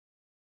you.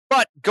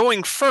 But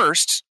going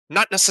first,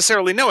 not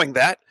necessarily knowing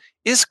that,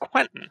 is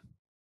Quentin.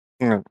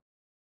 Mm.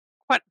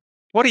 Quentin,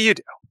 what do you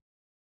do?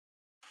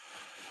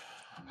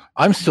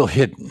 I'm still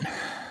hidden.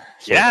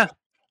 Yeah.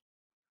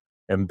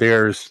 And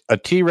there's a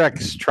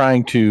T-Rex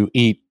trying to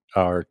eat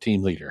our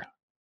team leader.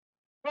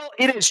 Well,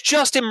 it has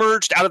just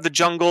emerged out of the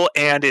jungle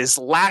and is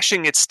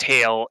lashing its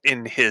tail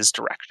in his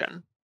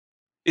direction.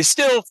 Is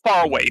still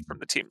far away from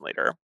the team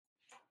leader,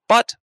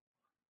 but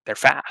they're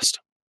fast.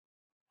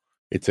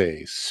 It's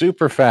a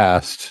super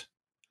fast.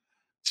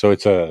 So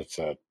it's a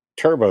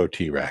turbo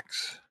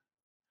T-Rex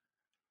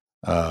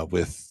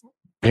with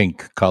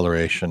pink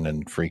coloration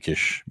and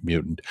freakish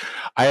mutant.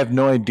 I have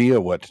no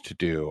idea what to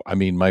do. I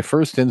mean, my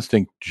first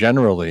instinct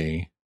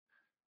generally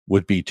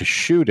would be to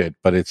shoot it,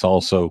 but it's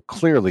also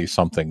clearly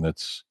something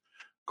that's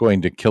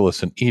going to kill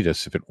us and eat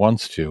us if it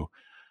wants to,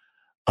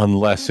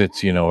 unless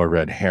it's, a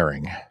red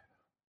herring.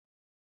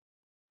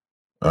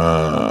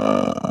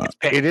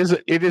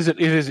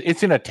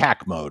 It's in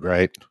attack mode,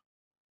 right?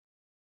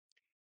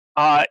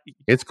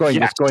 It's going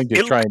to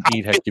try and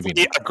eat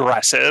Hecubino.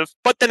 Aggressive,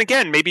 but then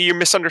again, maybe you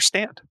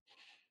misunderstand.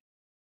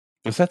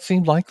 Does that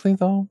seem likely,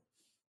 though?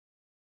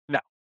 No.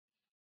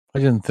 I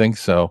didn't think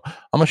so.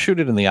 I'm going to shoot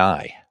it in the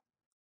eye.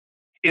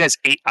 It has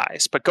 8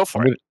 eyes, but go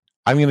for it.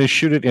 I'm going to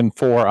shoot it in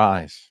 4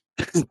 eyes.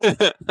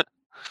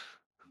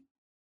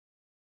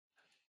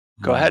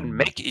 Go ahead and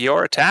make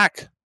your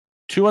attack.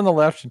 2 on the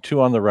left and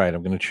 2 on the right.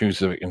 I'm going to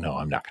choose. No,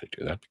 I'm not going to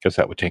do that because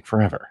that would take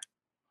forever.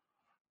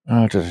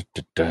 Sorry,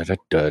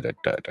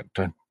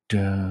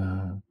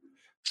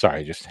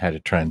 I just had to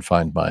try and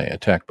find my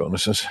attack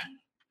bonuses.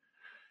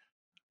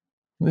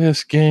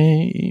 This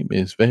game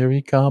is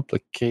very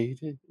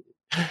complicated.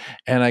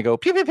 And I go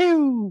pew pew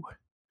pew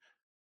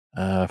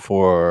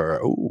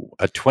for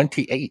a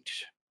 28.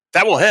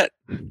 That will hit.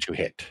 To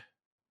hit.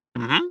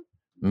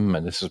 Mm-hmm.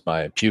 And this is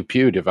my pew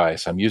pew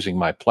device. I'm using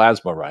my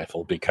plasma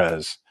rifle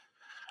because,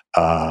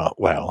 yeah.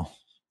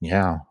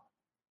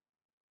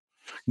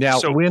 Now,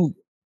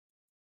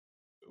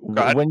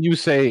 when you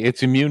say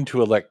it's immune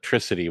to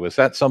electricity, was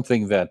that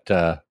something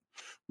that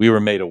we were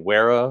made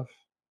aware of?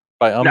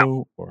 by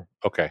Amu? Or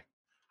okay.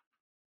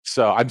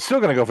 So I'm still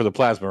going to go for the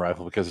plasma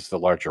rifle because it's the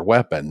larger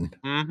weapon.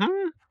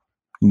 Mm-hmm.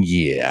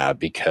 Yeah,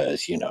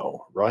 because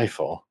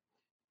rifle.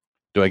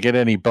 Do I get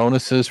any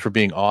bonuses for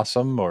being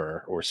awesome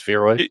or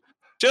spheroid?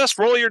 Just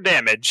roll your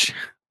damage.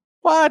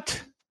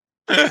 What?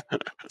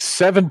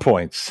 7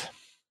 points.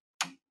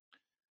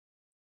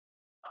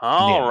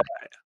 All right.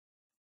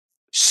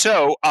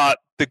 So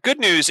the good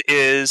news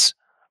is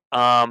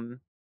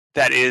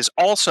that is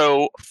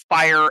also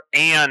fire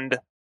and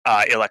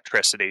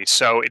electricity.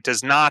 So it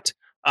does not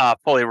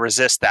fully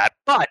resist that.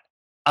 But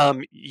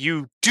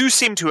you do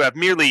seem to have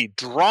merely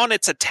drawn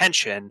its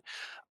attention,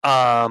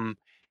 and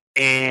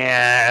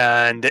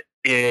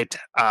it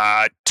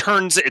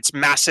turns its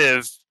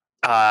massive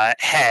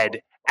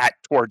head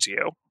towards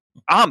you.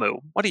 Amu,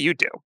 what do you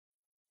do?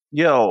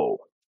 Yo.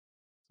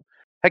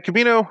 Hey,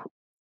 Camino,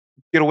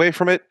 get away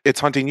from it. It's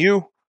hunting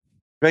you.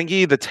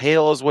 Vengi, the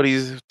tail is what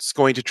he's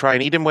going to try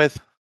and eat him with.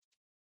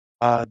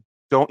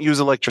 Don't use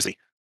electricity.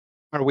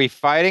 Are we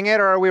fighting it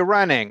or are we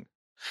running?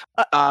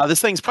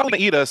 This thing's probably going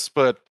to eat us,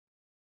 but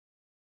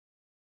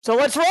So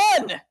let's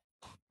run.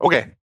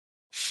 okay.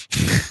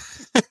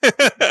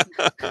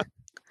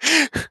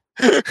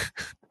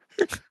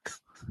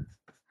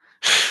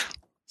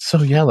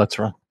 So yeah, let's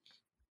run.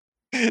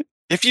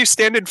 If you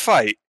stand and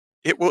fight,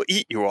 it will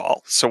eat you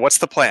all. So what's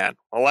the plan?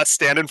 Well, let's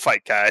stand and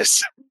fight,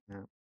 guys.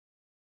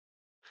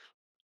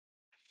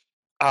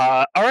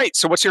 All right.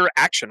 So what's your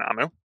action,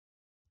 Amu?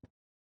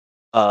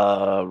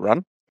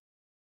 Run.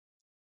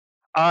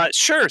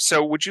 Sure.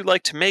 So would you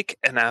like to make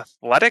an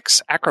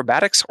athletics,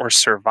 acrobatics, or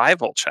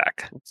survival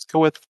check? Let's go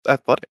with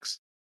athletics.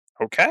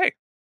 Okay.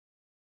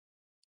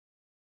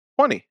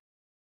 20.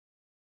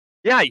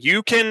 Yeah,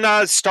 you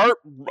can start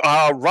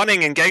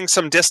running and getting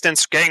some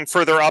distance, getting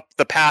further up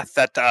the path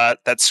that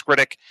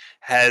Skritic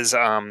has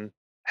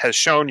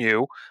shown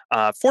you.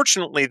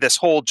 Fortunately, this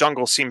whole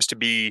jungle seems to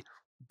be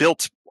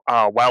built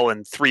well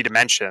in 3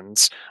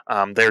 dimensions.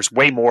 There's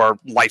way more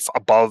life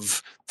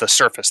above the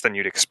surface than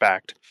you'd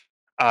expect.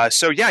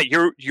 So yeah,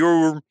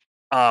 you're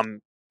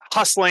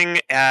hustling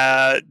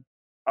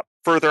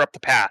further up the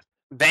path.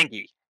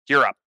 Vangi,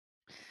 you're up.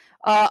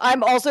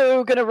 I'm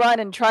also going to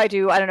run and try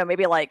to, I don't know,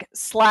 maybe like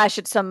slash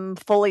at some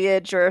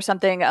foliage or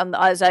something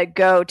as I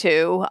go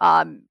to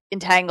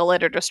entangle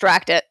it or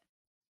distract it.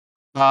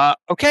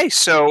 Okay,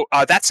 so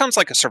that sounds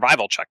like a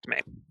survival check to me.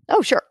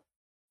 Oh, sure.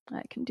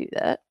 I can do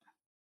that.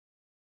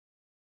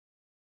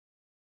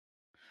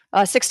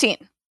 16.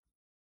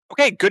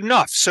 Okay, good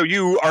enough. So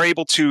you are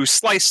able to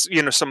slice,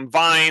 some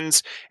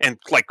vines and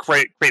like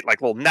create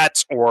like little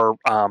nets, or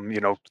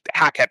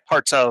hack at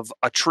parts of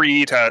a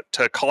tree to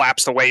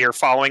collapse the way you're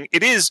following.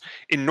 It is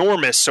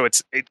enormous, so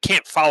it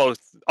can't follow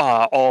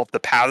all of the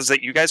paths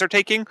that you guys are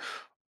taking.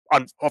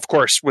 Of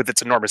course, with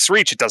its enormous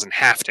reach, it doesn't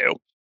have to.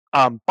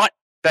 But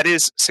that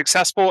is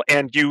successful,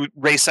 and you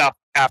race up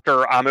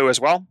after Amu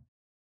as well.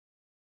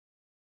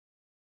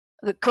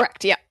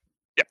 Correct. Yeah.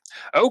 Yep.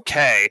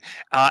 Okay,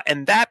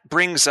 and that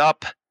brings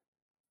up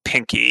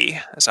Pinky,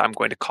 as I'm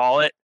going to call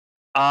it,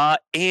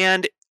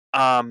 and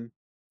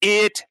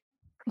it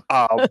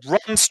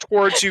runs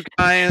towards you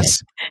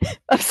guys.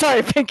 I'm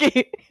sorry,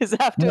 Pinky is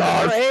after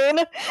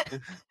the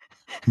brain.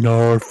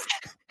 Nerf.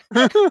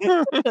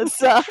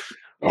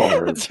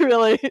 It's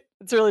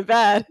really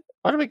bad.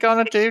 What are we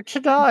gonna do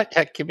tonight,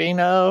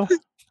 Hecubino?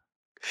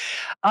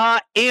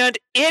 And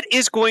it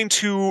is going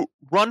to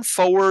run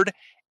forward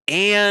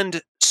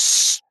and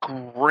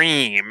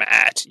scream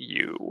at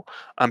you,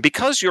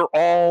 because you're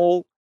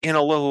all in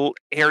a little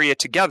area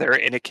together,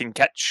 and it can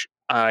catch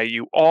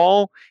you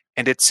all,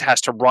 and it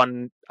has to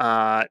run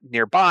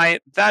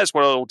nearby. That is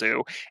what it'll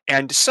do.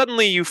 And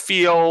suddenly you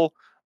feel,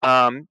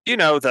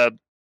 the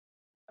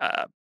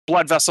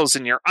blood vessels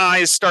in your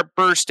eyes start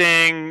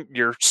bursting,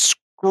 your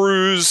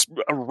screws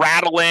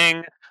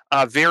rattling,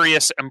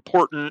 various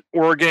important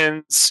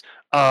organs,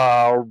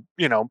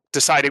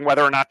 deciding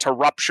whether or not to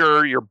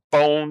rupture your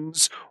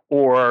bones,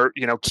 or,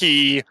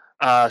 key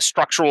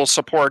structural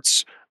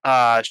supports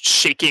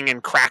shaking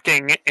and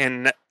cracking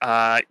in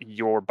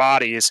your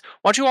bodies.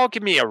 Why don't you all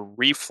give me a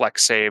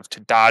reflex save to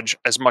dodge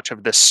as much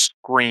of this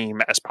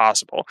scream as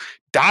possible?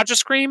 Dodge a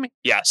scream?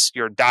 Yes,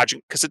 you're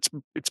dodging because it's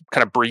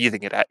kind of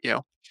breathing it at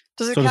you.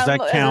 Does it So does count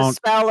that as count- a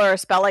spell or a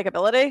spell-like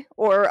ability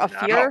or a No.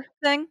 fear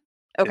thing?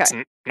 Okay.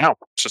 No,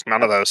 it's just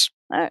none of those.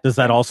 All right. Does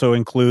that also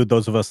include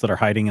those of us that are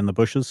hiding in the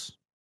bushes?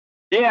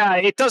 Yeah,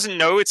 it doesn't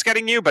know it's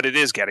getting you, but it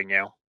is getting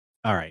you.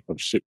 All right. Oh,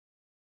 shit.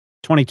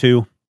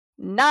 22.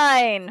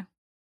 9.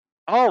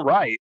 All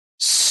right.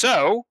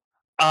 So,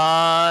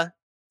 those,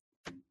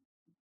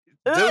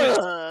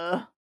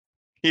 Ugh.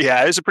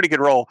 yeah, it was a pretty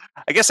good roll.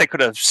 I guess I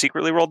could have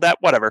secretly rolled that.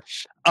 Whatever.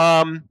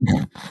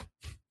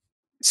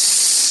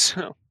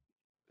 So,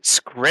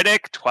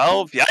 Skritic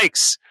 12.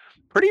 Yikes.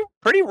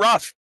 Pretty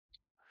rough.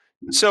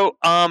 So,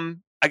 I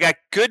got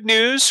good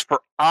news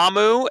for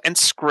Amu and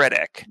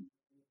Skritic.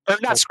 Or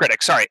not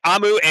Skritic, sorry.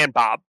 Amu and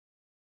Bob.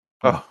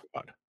 Oh,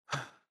 God.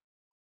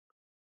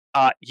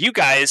 You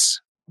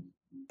guys,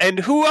 and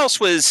who else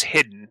was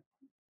hidden?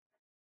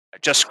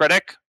 Just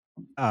Skritic?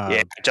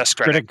 Yeah, just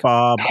Critic Skritic.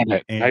 Bob. Damn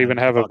it. I and, even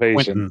have evasion.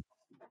 Quentin.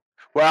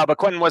 Well, but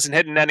Quentin wasn't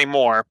hidden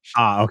anymore.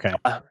 Okay.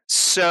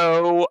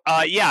 So,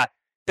 yeah,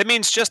 that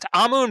means just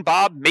Amu and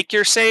Bob make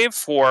your save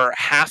for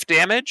half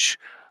damage.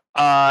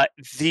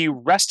 The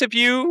rest of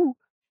you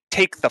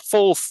take the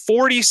full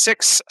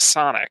 46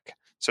 Sonic.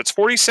 So it's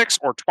 46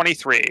 or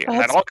 23. And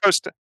that That's all goes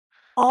to.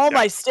 all Yeah.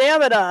 my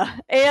stamina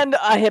and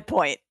a hit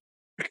point.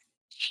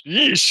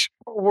 Yeesh.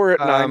 We're at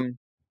 9.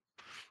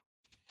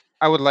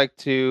 I would like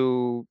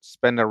to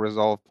spend a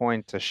resolve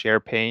point to share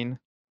pain.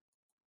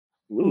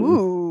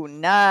 Ooh,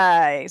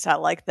 nice. I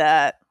like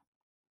that.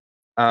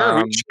 Sure,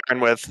 who you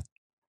sharing with?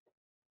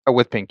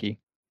 With Pinky.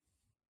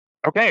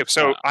 Okay,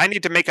 so I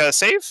need to make a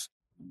save?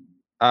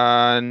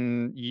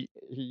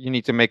 You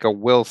need to make a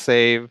will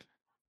save.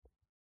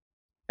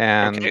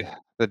 And Okay.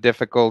 the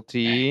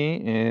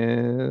difficulty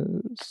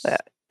is...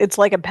 It's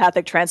like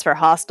empathic transfer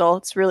hostile.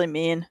 It's really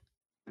mean.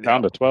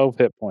 Down to 12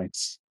 hit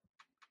points.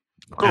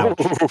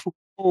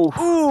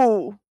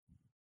 Ooh.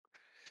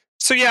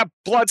 So yeah,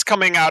 blood's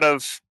coming out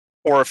of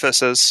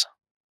orifices.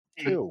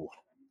 Ew.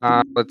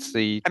 Let's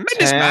see. I meant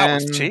his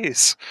mouth. 10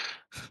 Jeez.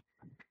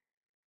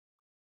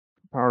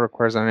 Power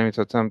requires an enemy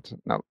to attempt.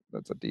 No,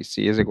 that's a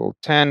DC is equal to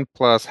 10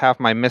 plus half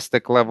my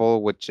mystic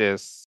level, which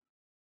is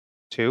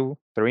 2,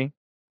 3.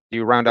 Do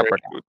you round up or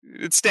down?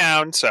 It's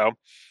down, so.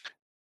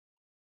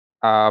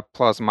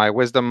 Plus my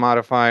wisdom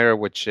modifier,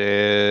 which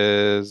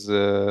is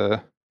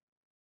 4.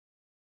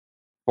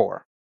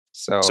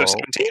 So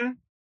 17?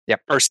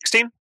 Yep. Or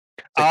 16?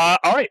 All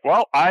right.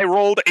 Well, I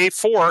rolled a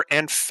 4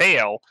 and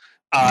fail.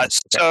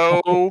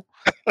 So,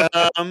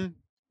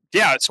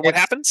 yeah. So what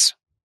happens?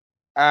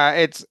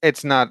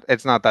 It's not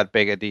that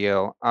big a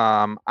deal.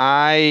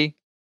 I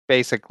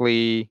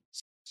basically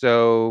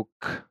soak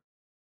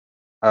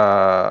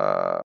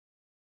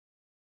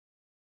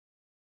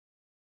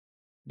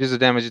This is the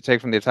damage you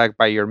take from the attack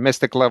by your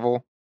mystic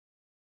level.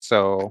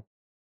 So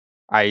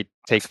I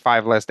take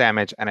 5 less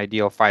damage and I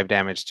deal 5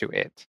 damage to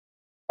it.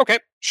 Okay,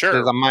 sure.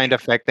 There's a mind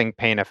affecting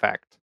pain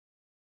effect.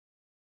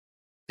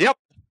 Yep.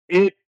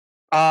 It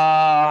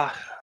does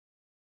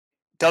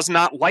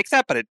not like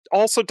that, but it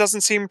also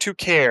doesn't seem to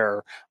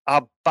care.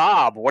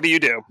 Bob, what do you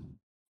do?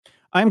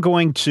 I'm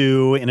going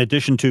to, in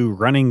addition to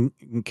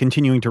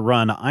continuing to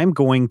run, I'm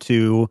going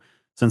to,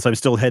 since I'm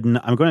still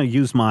hidden, I'm going to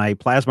use my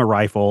plasma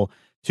rifle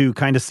to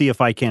kind of see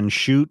if I can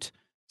shoot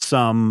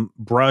some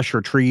brush or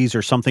trees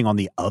or something on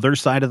the other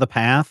side of the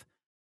path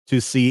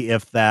to see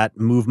if that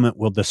movement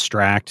will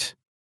distract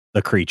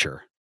the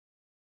creature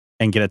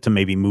and get it to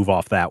maybe move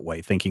off that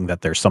way, thinking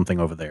that there's something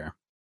over there.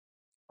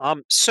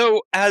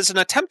 So as an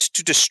attempt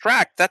to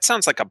distract, that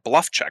sounds like a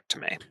bluff check to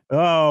me.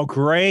 Oh,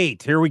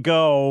 great. Here we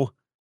go.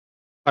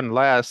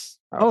 Unless...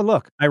 Oh,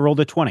 look, I rolled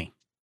a 20.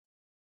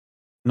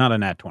 Not a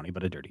nat 20,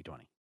 but a dirty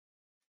 20.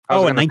 I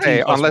was Oh, gonna 19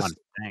 say, plus 1.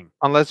 Dang.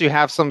 unless you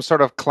have some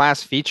sort of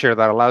class feature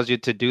that allows you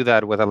to do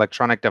that with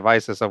electronic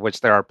devices, of which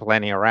there are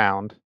plenty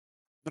around.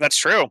 That's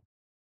true.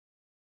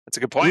 That's a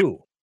good point.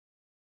 Ooh.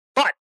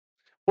 But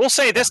we'll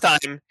say this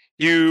time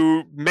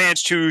you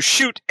managed to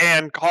shoot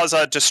and cause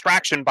a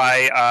distraction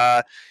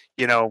by,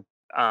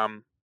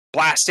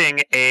 blasting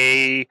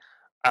a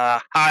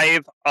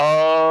hive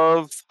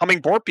of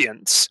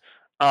hummingborpians.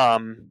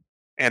 And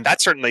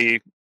that's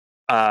certainly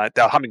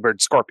the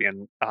hummingbird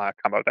scorpion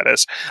combo, that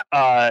is.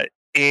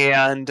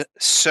 And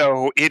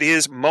so it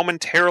is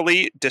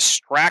momentarily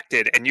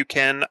distracted, and you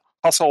can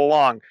hustle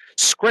along.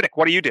 Skritic,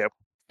 what do you do?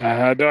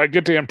 Do I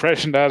get the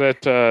impression that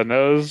it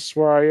knows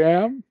where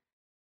I am?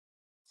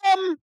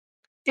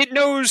 It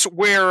knows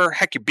where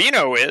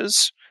Hecubino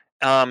is,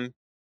 and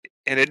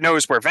it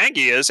knows where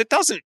Vangi is. It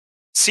doesn't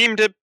seem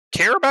to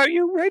care about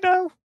you right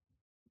now.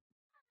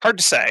 Hard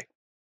to say.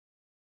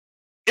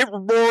 It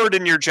roared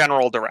in your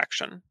general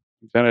direction.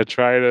 I'm gonna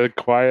try to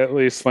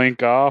quietly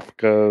slink off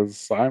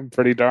because I'm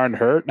pretty darn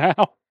hurt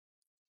now.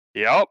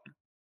 Yep.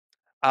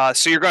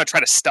 So you're going to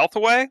try to stealth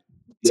away,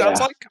 sounds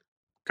like?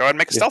 Go ahead and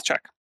make a stealth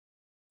check.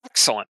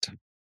 Excellent.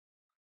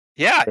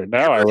 Yeah.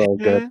 Now I roll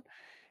good.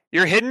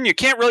 You're hidden. You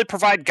can't really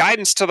provide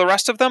guidance to the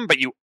rest of them, but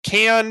you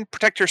can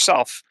protect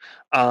yourself.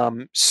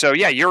 So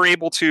yeah, you're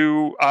able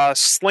to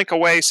slink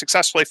away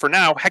successfully for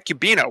now.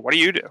 Hecubino, what do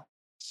you do?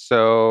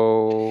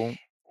 So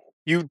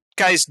you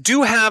guys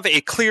do have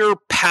a clear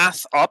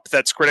path up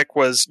that Skritic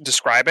was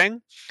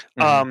describing,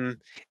 and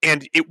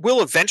it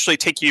will eventually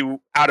take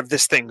you out of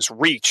this thing's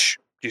reach,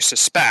 you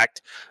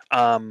suspect.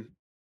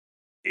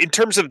 In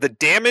terms of the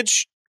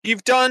damage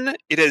you've done,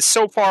 it is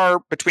so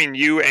far between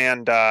you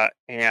and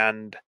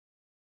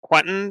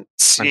Quentin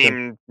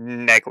seem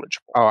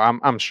negligible. Oh,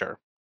 I'm sure.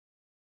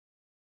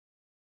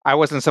 I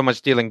wasn't so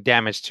much dealing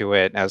damage to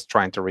it as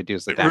trying to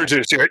reduce the damage.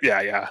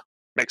 Yeah.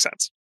 Makes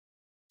sense.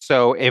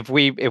 So if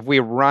we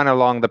run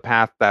along the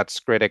path that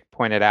Skritic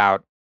pointed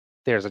out,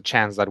 there's a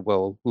chance that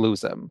we'll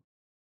lose him.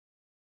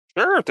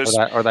 Sure.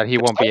 Or that he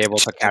won't be able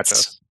to catch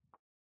us.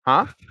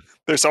 Huh?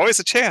 There's always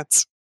a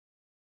chance.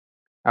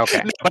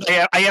 Okay. No, but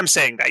I am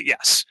saying that,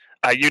 yes.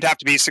 You'd have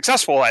to be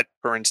successful at,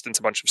 for instance,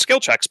 a bunch of skill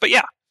checks, but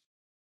yeah.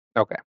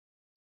 Okay.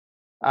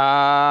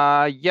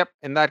 Yep.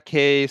 In that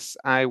case,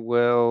 I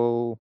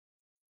will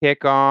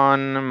kick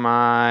on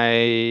my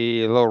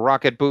little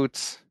rocket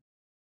boots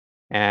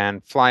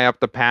and fly up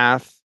the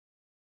path.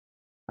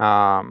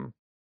 And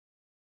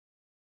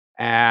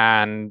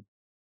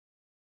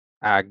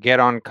get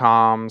on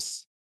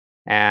comms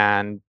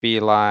and be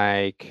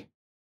like,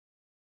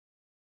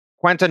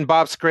 Quentin,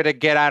 Bob, Skritic,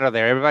 get out of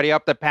there. Everybody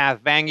up the path.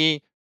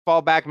 Vangy,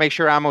 fall back. Make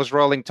sure ammo's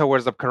rolling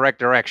towards the correct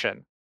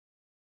direction.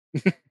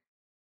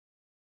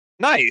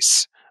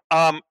 Nice.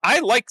 I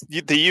like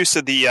the use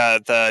of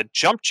the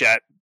jump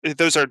jet.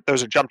 Those are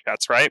jump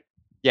jets, right?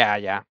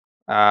 Yeah.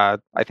 I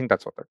think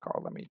that's what they're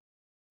called.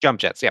 Jump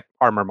jets. Yep.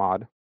 Armor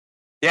mod.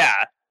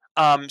 Yeah.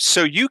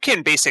 So you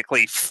can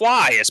basically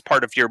fly as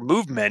part of your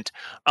movement.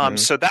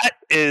 So that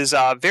is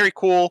very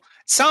cool.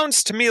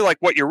 Sounds to me like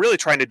what you're really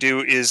trying to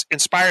do is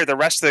inspire the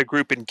rest of the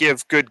group and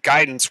give good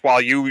guidance while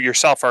you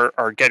yourself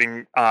are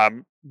getting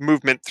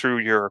movement through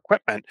your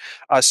equipment.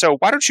 So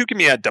why don't you give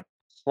me a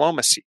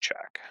diplomacy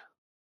check?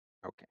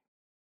 Okay.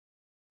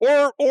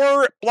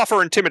 Or bluff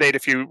or intimidate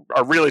if you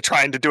are really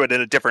trying to do it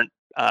in a different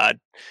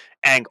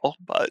angle.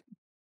 But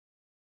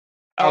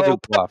I'll do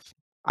bluff.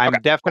 I'm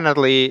Okay.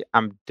 definitely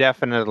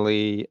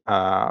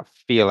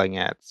feeling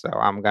it. So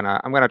I'm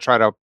gonna try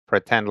to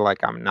pretend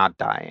like I'm not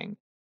dying.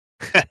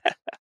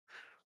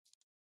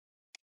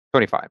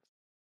 25.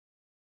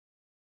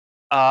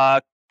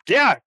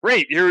 Yeah,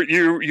 great.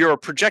 You're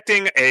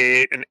projecting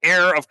an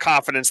air of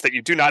confidence that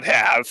you do not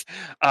have.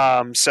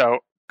 So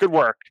good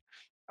work.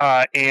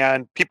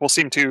 And people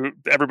seem to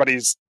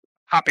everybody's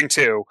hopping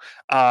too,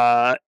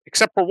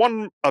 except for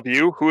one of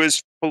you who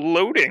is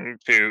floating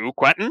to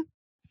Quentin.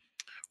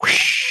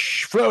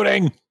 Whoosh,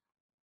 floating.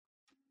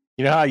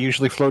 You know how I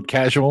usually float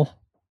casual?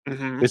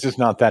 Mm-hmm. This is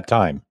not that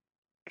time.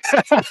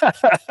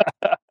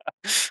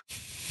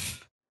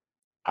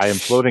 I am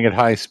floating at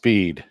high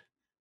speed.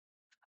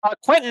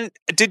 Quentin,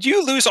 did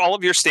you lose all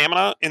of your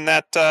stamina in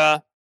that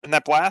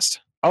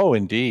blast? Oh,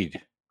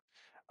 indeed.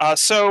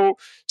 So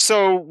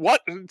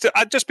what?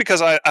 Just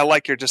because I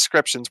like your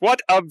descriptions,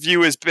 what of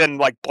you has been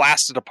like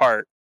blasted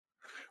apart?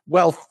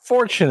 Well,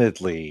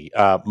 fortunately,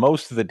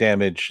 most of the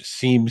damage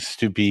seems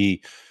to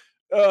be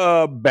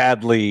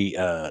badly.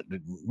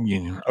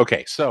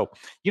 Okay, so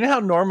you know how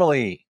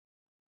normally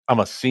I'm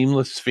a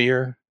seamless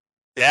sphere?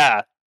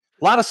 Yeah.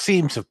 A lot of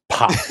seams have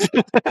popped.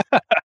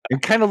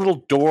 And kind of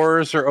little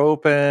doors are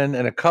open,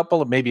 and a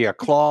couple of maybe a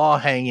claw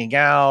hanging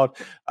out.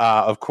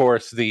 Of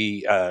course,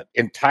 the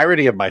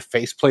entirety of my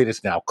faceplate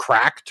is now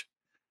cracked.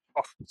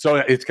 So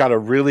it's got a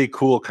really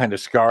cool kind of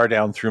scar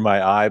down through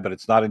my eye, but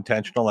it's not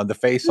intentional. And the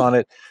face on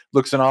it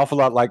looks an awful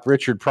lot like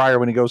Richard Pryor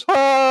when he goes,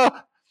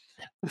 ah!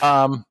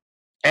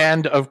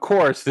 And of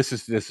course, this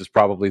is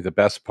probably the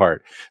best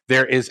part.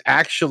 There is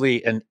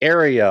actually an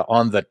area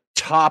on the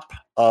top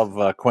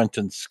of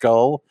Quentin's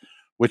skull,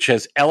 which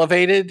has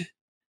elevated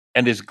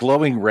and is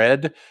glowing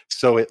red.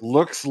 So it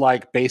looks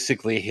like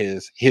basically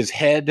his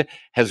head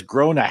has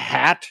grown a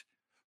hat,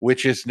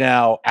 which is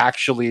now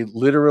actually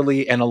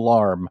literally an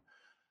alarm.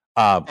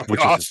 Which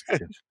is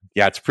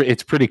yeah,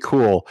 it's pretty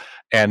cool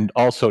and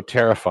also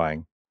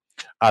terrifying.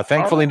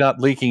 Thankfully, not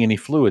leaking any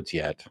fluids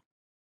yet.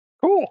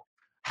 Cool.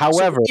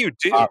 However, so you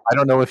do? I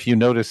don't know if you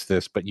noticed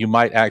this, but you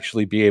might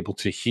actually be able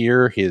to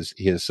hear his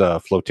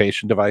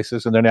flotation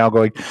devices, and they're now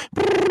going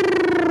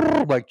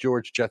like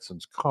George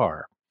Jetson's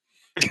car.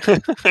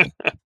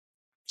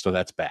 So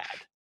that's bad.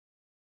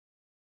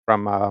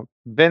 From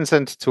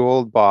Vincent to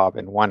old Bob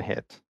in one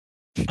hit.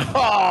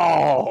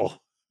 Oh,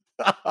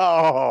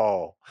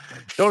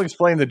 don't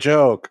explain the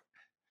joke.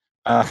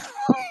 All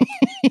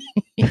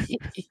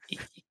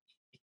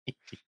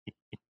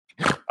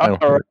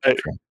right.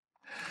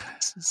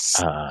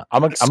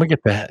 I'm gonna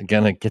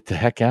get the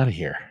heck out of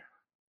here.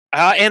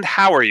 And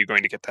how are you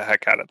going to get the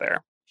heck out of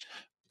there?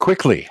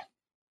 Quickly,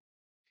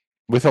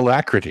 with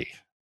alacrity,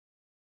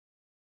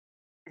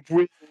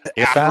 With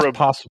if that's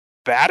possible.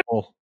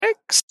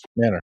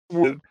 Manner.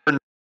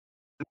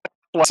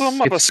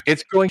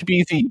 It's going to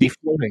be the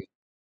floating.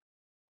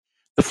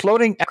 The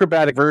floating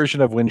acrobatic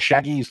version of when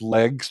Shaggy's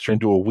legs turn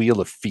into a wheel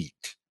of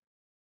feet.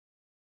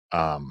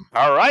 All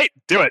right,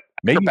 do it.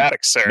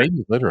 Acrobatics, sir.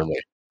 Maybe literally.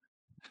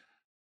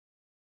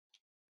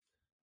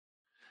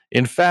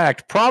 In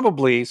fact,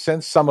 probably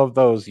since some of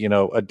those,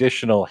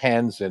 additional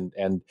hands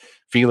and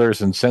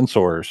feelers and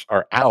sensors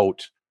are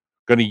out,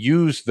 going to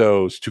use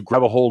those to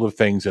grab a hold of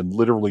things and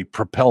literally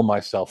propel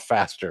myself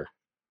faster,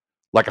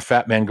 like a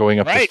fat man going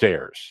up the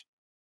stairs.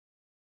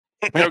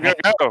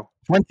 Go.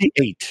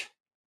 28.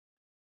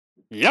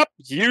 Yep,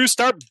 you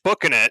start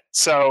booking it.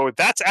 So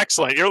that's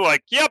excellent. You're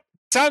like, yep,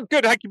 sounds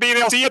good. Heck, you being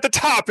able to see at the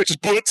top. It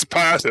just blitz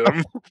past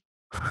him.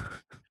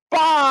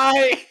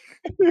 Bye.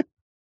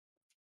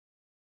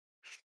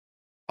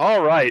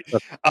 All right.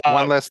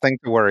 One less thing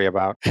to worry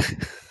about.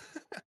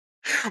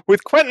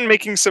 With Quentin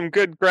making some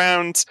good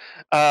grounds,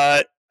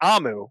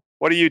 Amu,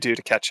 what do you do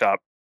to catch up?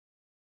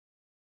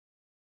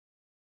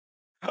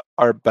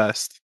 Our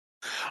best.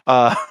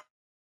 Now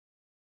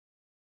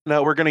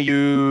we're going to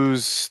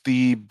use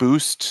the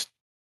boost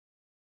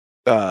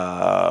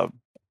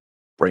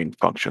brain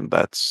function.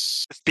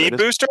 That's Speed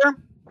booster?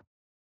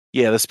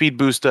 Yeah, the speed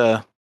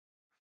booster.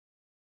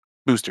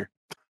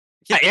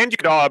 Yeah, and you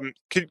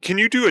can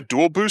you do a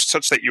dual boost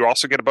such that you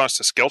also get a bonus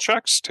to skill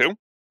checks too?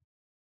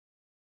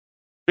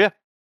 Yeah.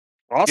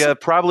 Awesome. Yeah,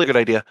 probably a good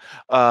idea.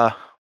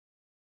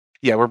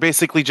 Yeah, we're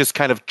basically just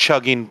kind of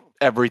chugging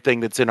everything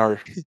that's in our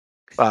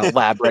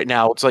lab right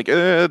now. It's like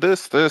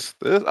this.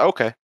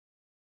 Okay.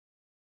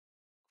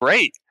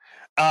 Great.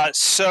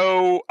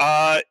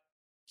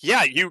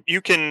 Yeah,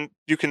 you can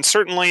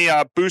certainly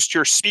boost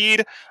your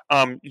speed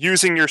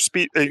using your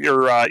speed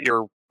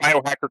your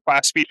biohacker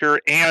class feature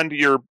and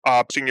your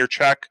boosting your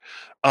check.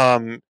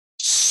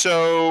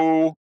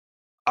 So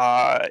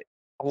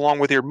along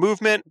with your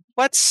movement,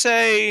 let's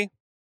say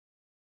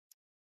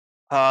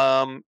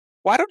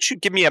why don't you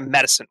give me a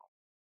medicine?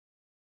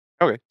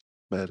 Okay.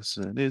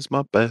 Medicine is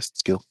my best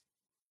skill.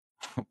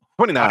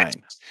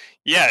 29.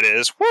 Yeah, it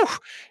is. Whew.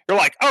 You're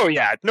like, oh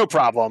yeah, no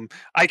problem.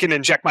 I can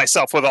inject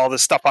myself with all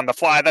this stuff on the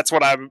fly. That's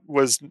what I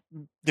was,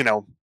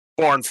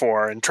 born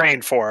for and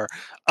trained for.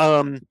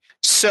 You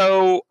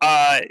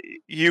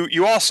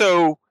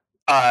also,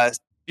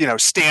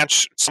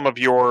 stanch some of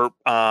your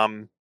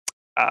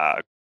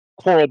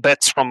coral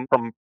bits from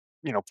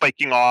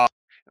flaking off,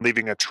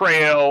 leaving a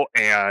trail,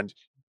 and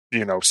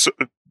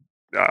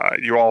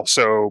you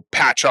also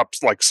patch up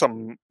like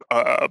some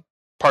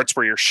parts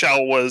where your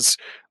shell was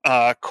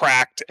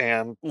cracked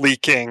and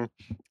leaking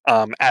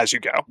as you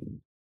go.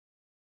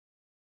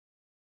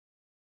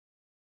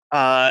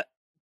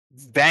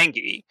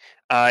 Vangi,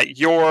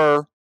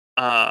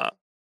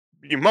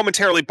 you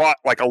momentarily bought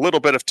like a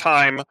little bit of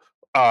time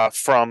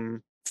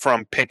from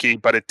Pinky,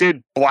 but it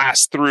did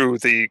blast through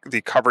the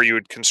cover you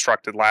had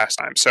constructed last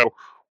time. So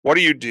what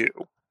do you do?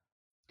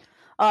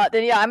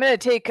 Then yeah, I'm gonna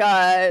take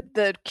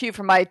the cue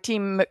from my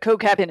team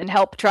co-captain and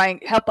help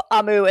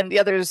Amu and the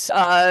others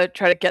try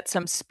to get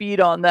some speed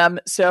on them.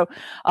 So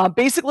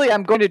basically,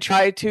 I'm going to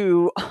try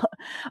to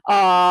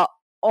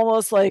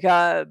almost like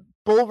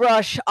bull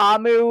rush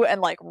Amu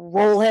and like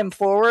roll him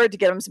forward to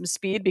get him some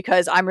speed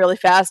because I'm really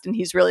fast and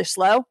he's really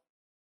slow.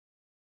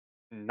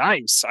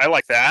 Nice, I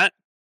like that.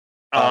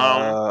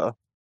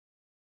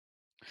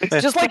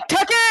 It's just like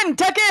tuck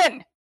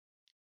in.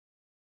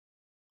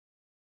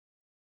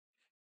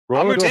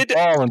 Roll her a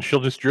ball and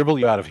she'll just dribble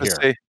you out of here.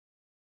 Say,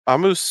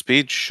 Amu's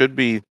speed should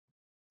be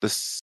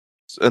this,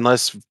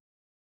 unless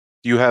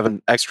you have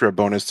an extra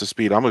bonus to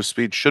speed. Amu's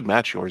speed should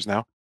match yours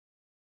now.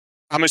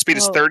 Amu's speed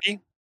is 30?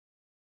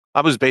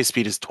 Amu's base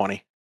speed is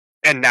 20.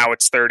 And now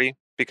it's 30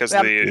 because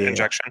of the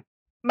injection?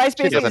 My base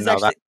speed is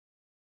actually...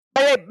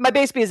 My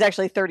base speed is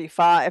actually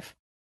 35.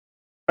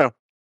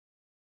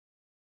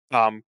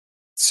 Oh.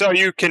 So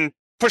you can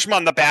push them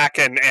on the back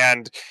and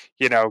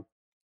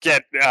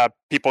get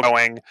people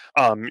going.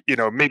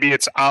 Maybe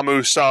it's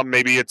Amu some,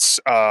 maybe it's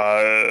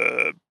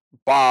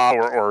Bob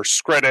or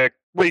Skritic.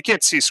 Well, you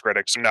can't see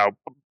Skritic, so no,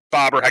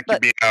 Bob or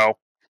Hecubino.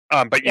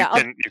 But you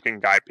can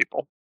guide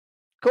people.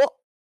 Cool.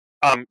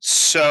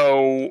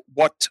 So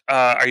what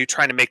are you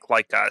trying to make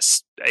like a?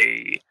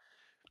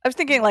 I was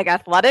thinking like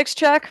athletics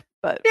check,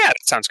 but yeah,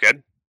 that sounds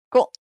good.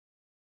 Cool.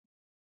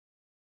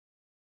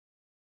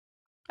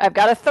 I've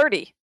got a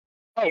 30.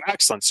 Oh,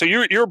 excellent. So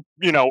you're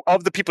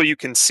of the people you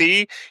can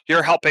see,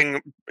 you're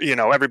helping,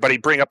 everybody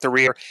bring up the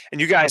rear, and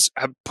you guys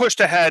have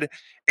pushed ahead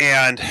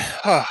and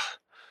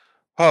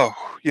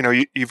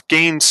you've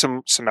gained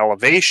some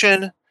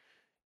elevation.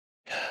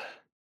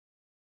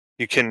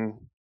 You can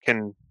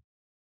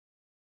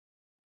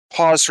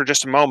pause for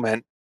just a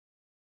moment,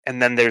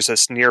 and then there's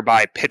this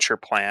nearby pitcher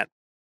plant.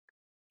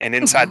 And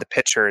inside the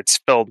pitcher it's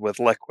filled with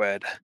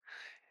liquid.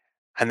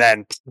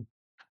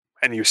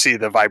 And you see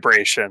the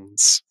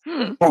vibrations.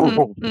 When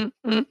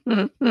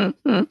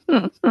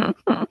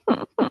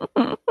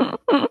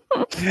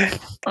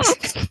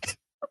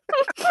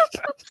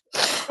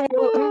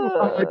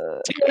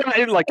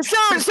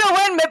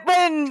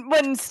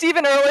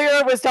Steven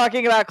earlier was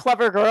talking about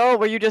clever girl,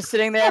 were you just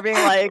sitting there being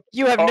like,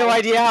 you have no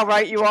idea how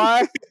right you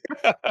are?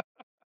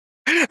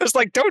 I was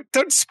like,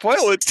 don't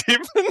spoil it,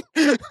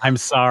 Steven. I'm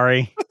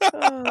sorry.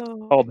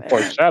 Oh,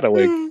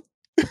 foreshadowing.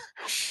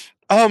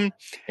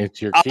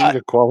 It's your key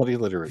to quality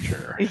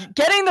literature.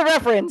 Getting the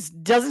reference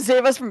doesn't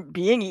save us from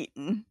being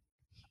eaten.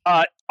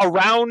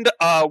 Around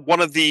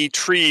one of the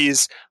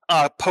trees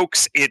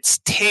pokes its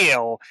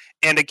tail,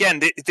 and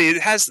again,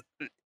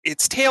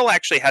 its tail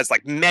actually has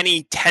like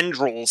many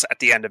tendrils at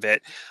the end of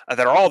it that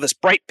are all this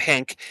bright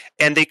pink,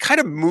 and they kind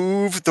of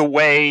move the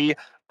way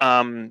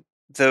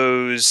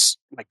those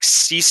like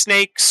sea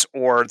snakes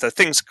or the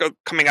things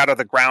coming out of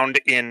the ground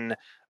in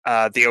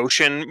the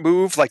ocean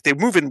move. Like they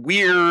move in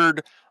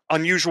weird,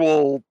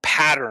 unusual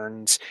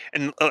patterns,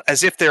 and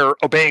as if they're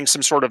obeying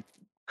some sort of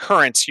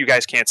currents you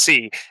guys can't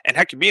see. And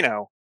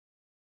Hecubino,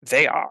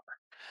 they are.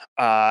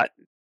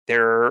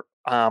 They're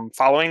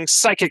following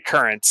psychic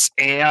currents,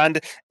 and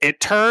it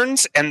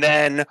turns and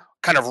then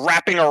kind of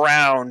wrapping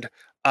around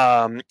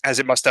as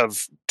it must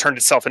have turned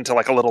itself into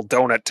like a little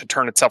donut to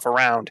turn itself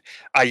around.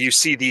 You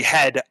see the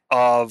head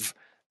of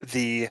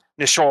the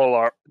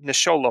Nisholar.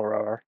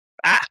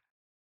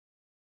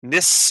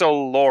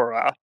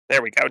 Nissalora.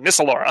 There we go,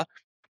 Nissalora.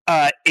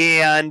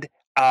 And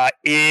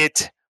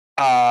it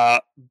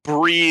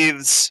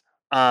breathes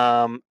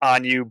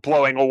on you,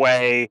 blowing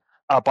away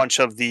a bunch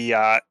of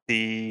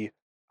the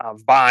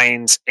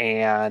vines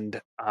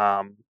and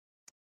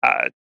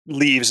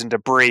leaves and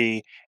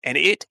debris, and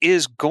it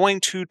is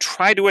going to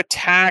try to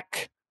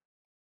attack.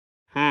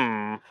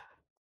 Let's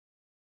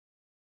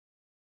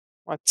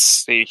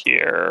see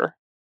here.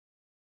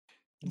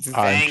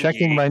 I'm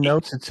checking my Vangie.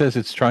 notes. It says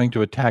it's trying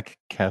to attack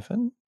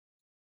Kevin.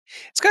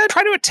 It's going to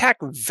try to attack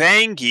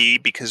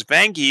Vangie because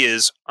Vangie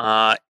is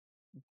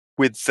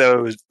with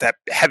that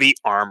heavy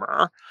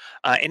armor,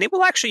 and it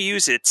will actually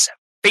use its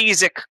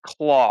phasic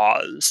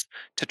claws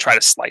to try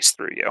to slice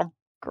through you.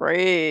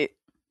 Great.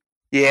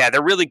 Yeah,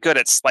 they're really good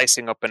at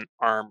slicing open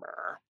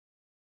armor.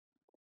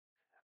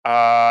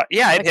 Yeah,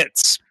 it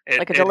hits.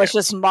 Like a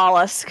delicious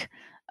mollusk.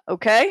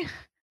 Okay.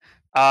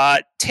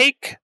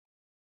 Take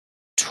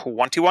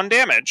 21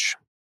 damage.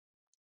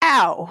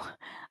 Ow.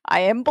 I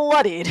am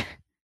bloodied.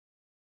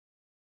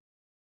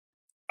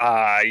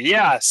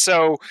 Yeah,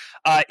 so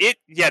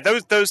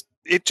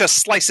it just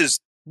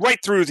slices right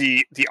through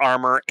the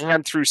armor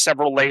and through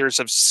several layers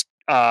of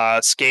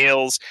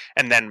scales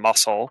and then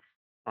muscle.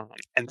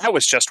 And that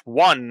was just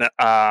one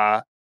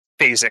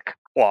phasic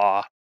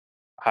claw.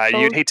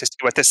 You'd hate to see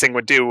what this thing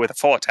would do with a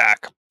full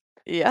attack.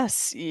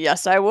 Yes,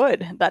 I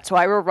would. That's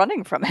why we're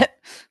running from it.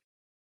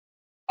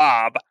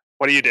 Bob,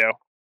 what do you do?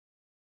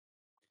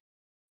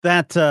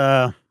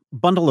 That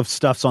bundle of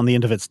stuff's on the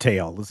end of its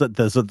tail.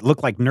 Does it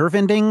look like nerve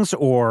endings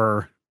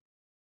or?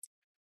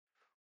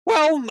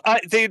 Well,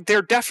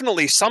 they're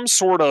definitely some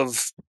sort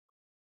of,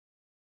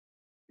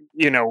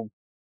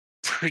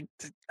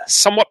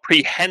 somewhat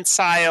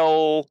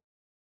prehensile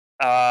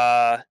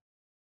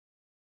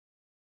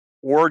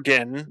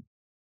organ.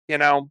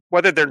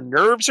 Whether they're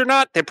nerves or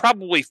not, they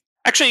probably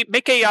actually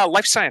make a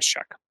life science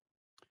check.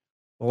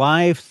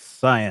 Life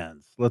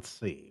science. Let's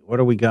see. What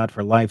do we got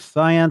for life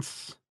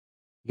science?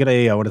 You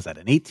get what is that?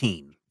 An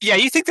 18. Yeah,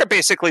 you think they're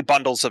basically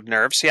bundles of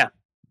nerves. Yeah,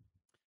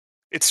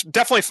 it's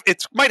definitely.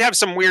 It might have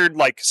some weird,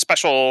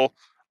 special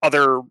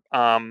other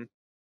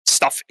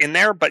stuff in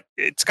there, but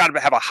it's got to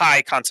have a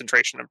high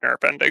concentration of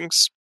nerve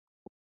endings.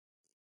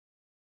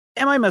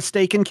 Am I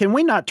mistaken? Can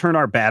we not turn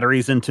our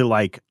batteries into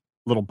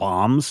little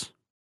bombs?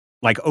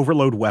 Like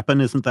overload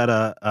weapon? Isn't that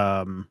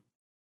a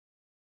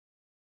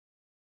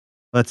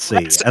Let's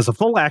see. As a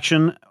full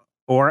action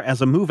or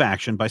as a move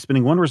action, by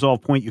spending one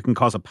resolve point, you can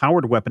cause a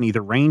powered weapon,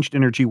 either ranged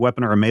energy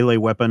weapon or a melee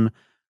weapon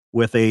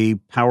with a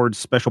powered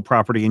special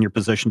property in your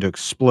possession to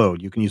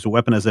explode. You can use a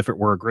weapon as if it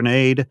were a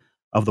grenade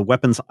of the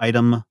weapon's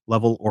item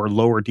level or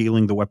lower,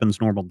 dealing the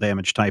weapon's normal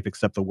damage type,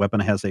 except the weapon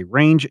has a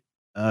range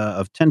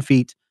of 10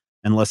 feet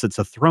unless it's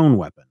a thrown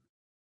weapon.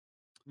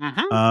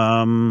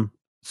 Mm-hmm.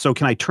 So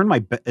can I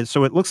turn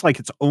so it looks like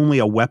it's only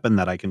a weapon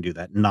that I can do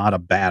that, not a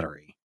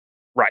battery.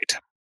 Right.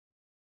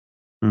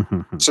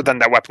 So then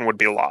that weapon would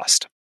be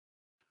lost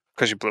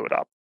because you blew it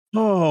up.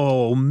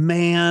 Oh,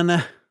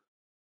 man.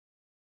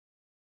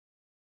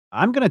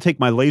 I'm going to take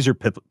my laser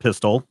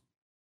pistol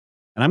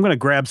and I'm going to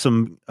grab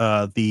some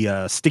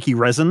the sticky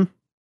resin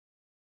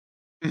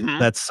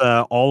that's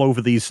all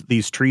over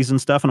these trees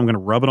and stuff, and I'm going to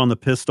rub it on the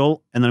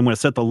pistol, and then I'm going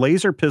to set the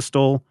laser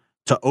pistol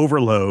to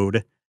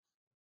overload,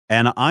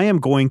 and I am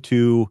going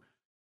to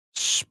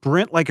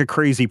sprint like a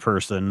crazy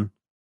person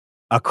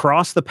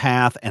across the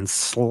path and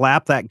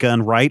slap that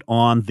gun right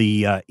on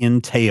the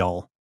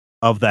tail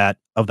of that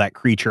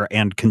creature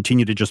and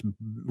continue to just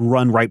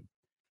run right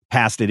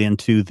past it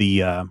into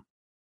the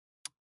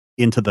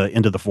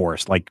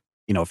forest.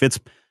 If it's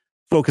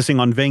focusing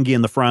on Vengi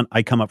in the front,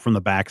 I come up from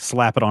the back,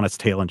 slap it on its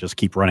tail, and just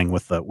keep running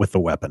with the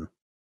weapon.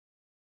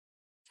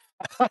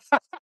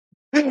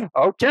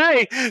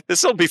 Okay,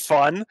 this will be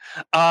fun.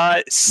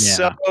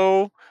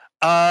 So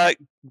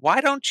why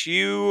don't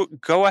you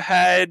go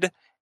ahead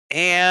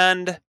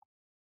and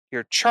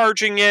you're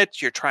charging it,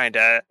 you're trying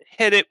to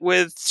hit it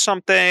with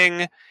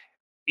something.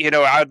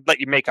 I'd let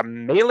you make a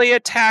melee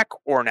attack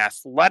or an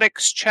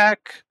athletics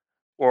check,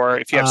 or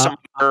if you have some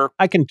other...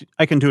 I can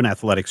do an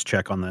athletics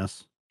check on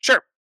this.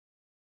 Sure.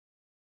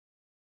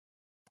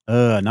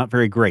 Not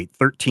very great.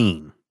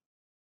 13.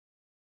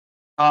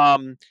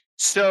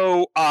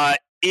 So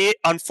it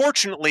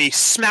unfortunately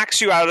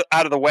smacks you out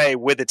of the way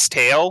with its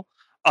tail.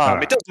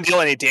 It doesn't deal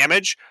any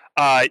damage.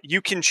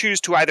 You can choose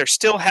to either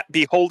still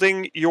be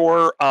holding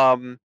your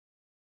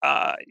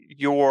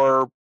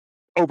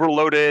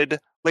overloaded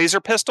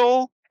laser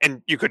pistol,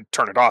 and you could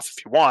turn it off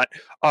if you want,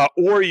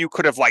 or you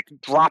could have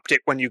dropped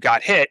it when you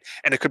got hit,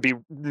 and it could be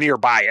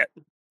nearby it.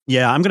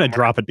 Yeah, I'm going to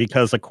drop it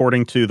because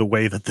according to the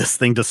way that this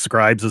thing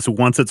describes is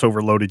once it's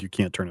overloaded, you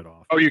can't turn it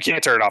off. Oh, you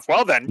can't turn it off.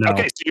 Well then, No.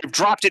 Okay, so you've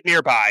dropped it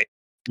nearby.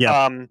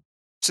 Yeah.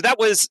 So that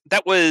was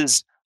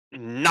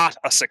not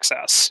a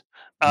success.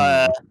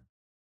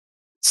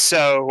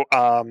 So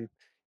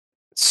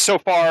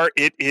far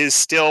it is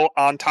still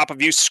on top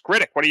of you.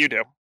 Skritic, what do you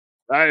do?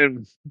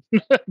 I'm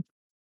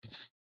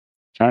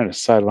trying to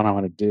decide what I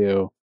want to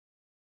do.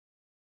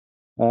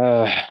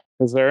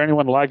 Is there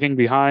anyone lagging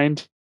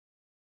behind?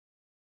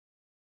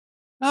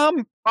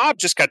 Bob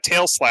just got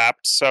tail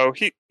slapped, so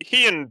he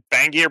and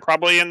Bangy are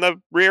probably in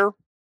the rear.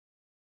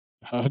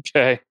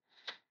 Okay.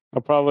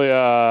 I'll probably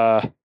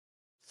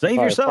Save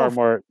far yourself.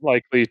 more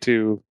likely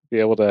to be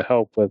able to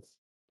help with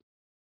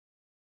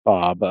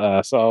Bob.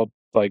 So I'll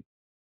like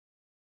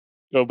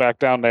go back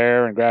down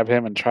there and grab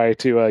him and try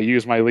to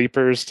use my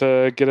leapers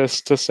to get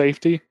us to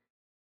safety.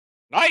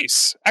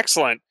 Nice,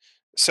 excellent.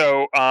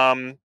 So,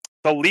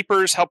 the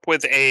leapers help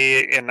with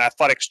an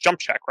athletics jump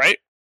check, right?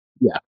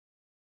 Yeah.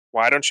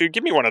 Why don't you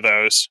give me one of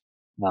those?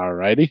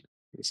 Alrighty.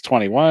 It's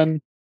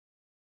 21.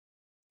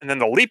 And then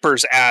the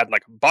leapers add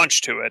like a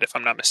bunch to it, if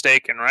I'm not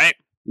mistaken, right?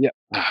 Yep.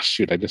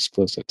 Shoot, I just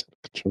closed it.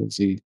 Control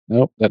Z.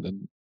 Nope, that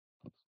didn't.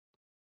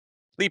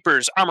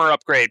 Leapers armor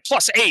upgrade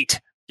 +8.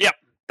 Yep,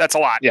 that's a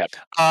lot. Yeah.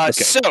 Okay.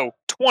 So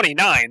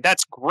 29.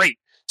 That's great.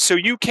 So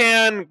you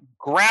can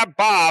grab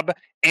Bob,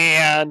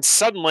 and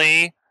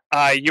suddenly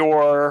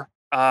you're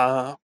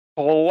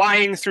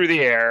flying through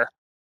the air.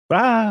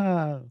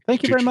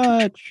 Thank you very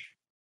much.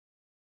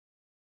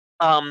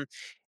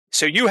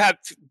 So you have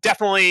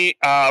definitely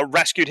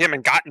rescued him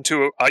and gotten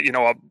to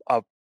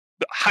a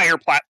higher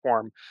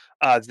platform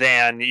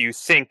than you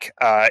think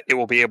it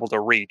will be able to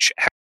reach.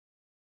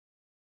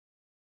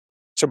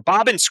 So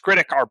Bob and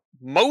Skritic are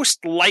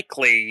most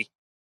likely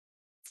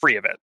free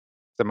of it.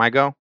 Is it my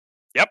go?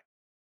 Yep.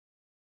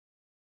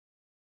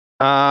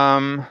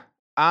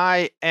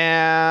 I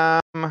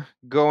am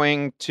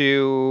going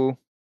to,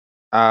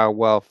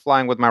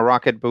 flying with my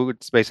rocket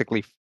boots,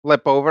 basically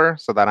flip over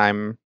so that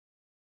I'm,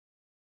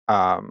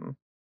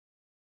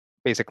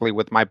 basically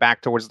with my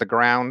back towards the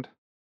ground,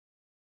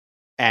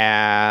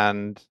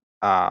 and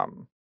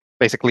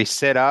basically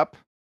sit up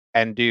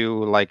and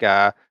do like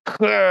a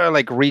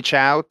like reach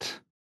out.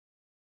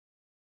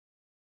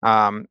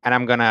 And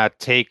I'm gonna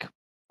take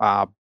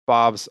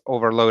Bob's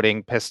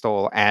overloading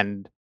pistol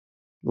and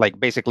like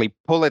basically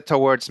pull it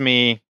towards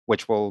me,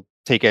 which will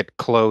take it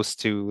close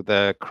to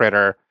the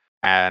critter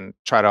and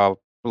try to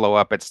blow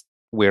up its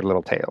weird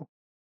little tail.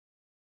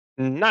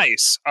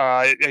 Nice.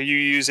 Are you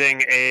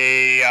using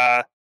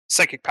a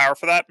psychic power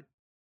for that?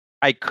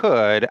 I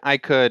could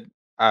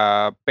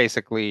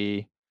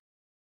basically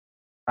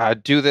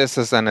do this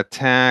as an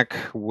attack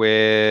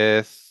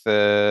with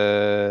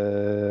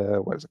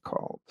what is it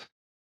called?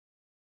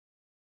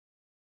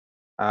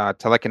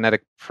 Telekinetic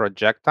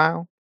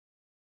projectile.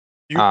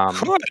 You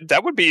could.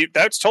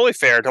 That's totally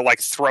fair to like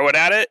throw it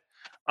at it.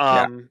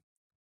 Yeah.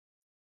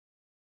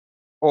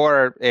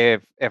 Or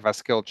if a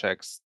skill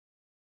checks.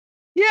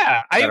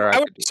 Yeah, better,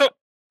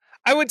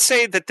 I would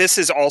say that this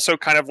is also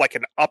kind of like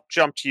an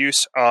up-jumped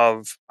use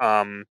of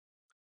you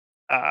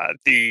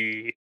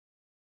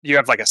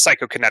have like a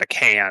psychokinetic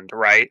hand,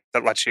 right?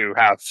 That lets you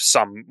have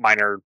some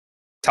minor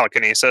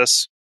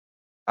telekinesis.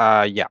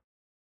 Yeah.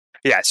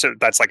 Yeah, so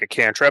that's like a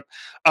cantrip.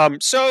 Normally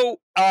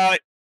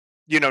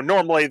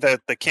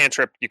the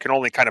cantrip, you can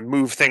only kind of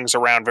move things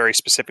around very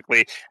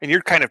specifically, and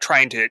you're kind of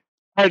trying to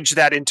edge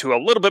that into a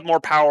little bit more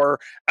power.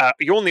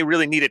 You only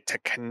really need it to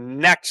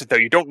connect, though.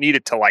 You don't need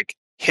it to like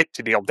hit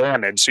to deal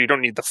damage, so you don't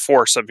need the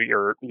force of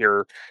your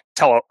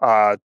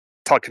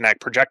telekinetic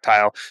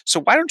projectile. So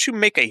why don't you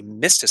make a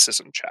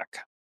mysticism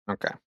check?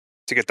 Okay.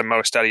 To get the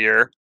most out of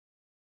your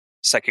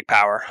psychic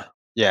power.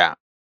 Yeah.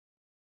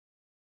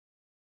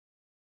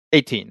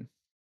 18.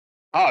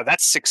 Oh,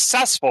 that's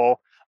successful.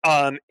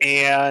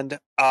 And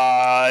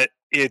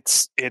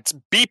it's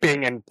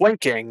beeping and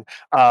blinking.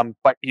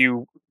 But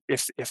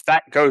if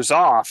that goes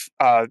off,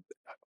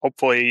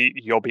 hopefully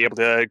you'll be able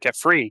to get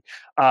free.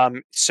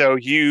 So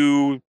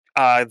you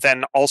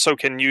then also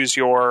can use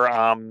your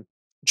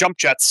jump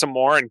jets some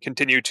more and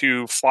continue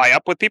to fly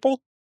up with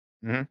people.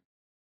 Mm-hmm.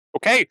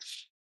 Okay,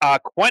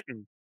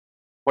 Quentin,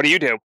 what do you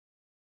do?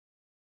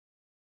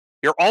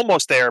 You're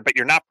almost there, but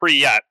you're not free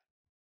yet.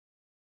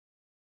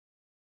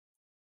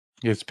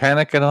 Is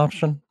panic an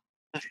option?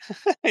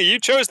 You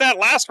chose that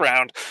last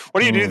round.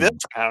 What do you do this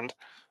round?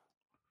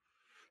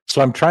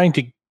 So I'm trying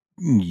to.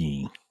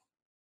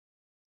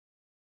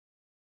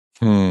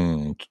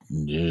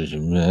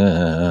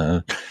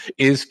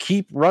 Is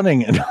keep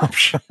running an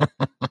option?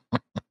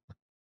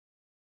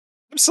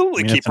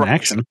 Absolutely, keep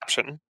running an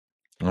option.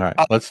 All right,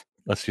 let's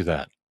do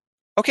that.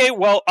 Okay,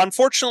 well,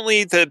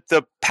 unfortunately,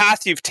 the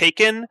path you've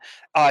taken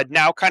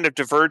now kind of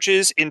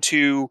diverges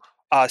into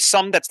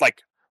some that's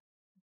like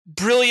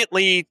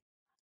brilliantly,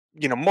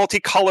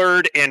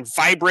 multicolored and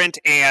vibrant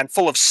and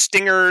full of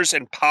stingers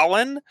and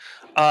pollen.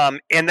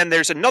 And then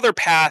there's another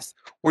path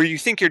where you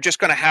think you're just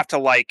going to have to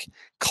like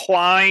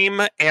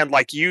climb and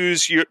like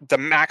use the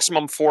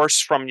maximum force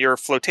from your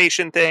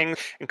flotation thing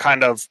and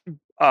kind of,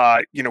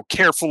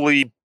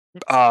 carefully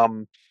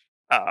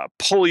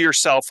pull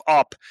yourself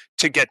up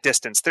to get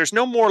distance. There's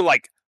no more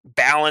like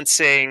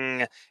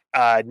balancing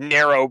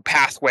narrow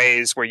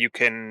pathways where you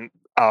can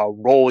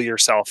roll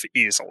yourself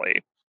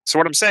easily. So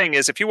what I'm saying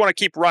is, if you want to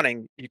keep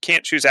running, you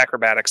can't choose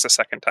acrobatics a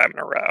second time in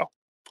a row.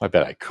 I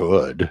bet I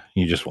could.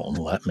 You just won't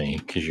let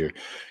me because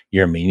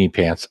you're meanie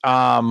pants.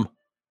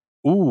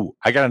 Ooh,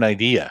 I got an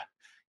idea.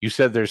 You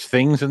said there's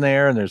things in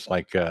there, and there's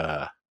like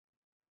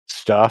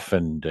stuff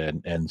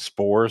and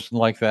spores and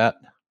like that?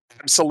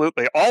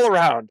 Absolutely, all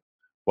around.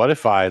 What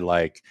if I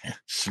like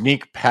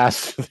sneak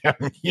past them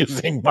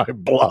using my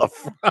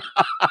bluff?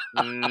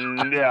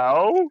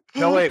 No.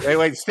 No,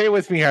 wait. Stay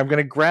with me here. I'm going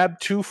to grab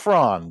 2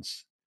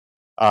 fronds,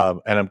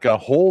 and I'm going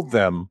to hold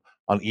them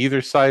on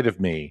either side of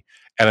me,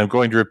 and I'm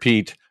going to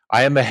repeat,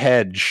 "I am a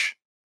hedge.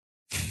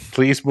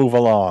 Please move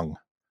along."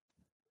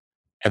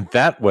 And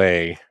that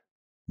way,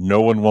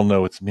 no one will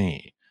know it's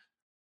me.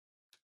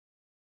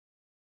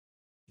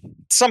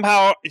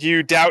 Somehow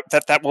you doubt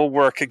that will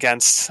work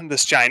against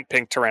this giant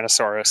pink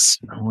Tyrannosaurus.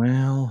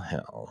 Well,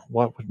 hell,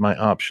 what would my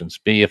options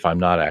be if I'm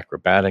not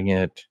acrobating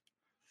it?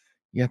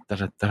 I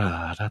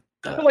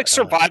feel like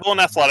survival and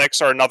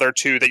athletics are another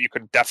 2 that you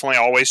could definitely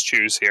always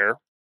choose here.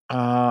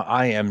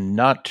 I am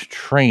not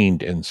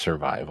trained in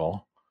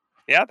survival.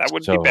 Yeah, that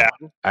would be bad.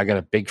 I got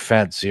a big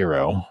fat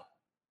 0.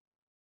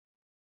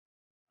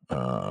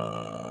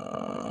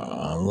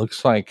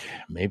 Looks like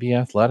maybe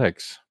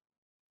athletics.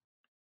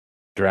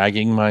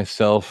 Dragging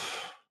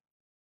myself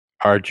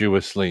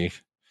arduously,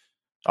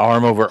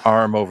 arm over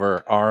arm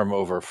over arm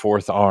over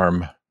 4th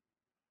arm.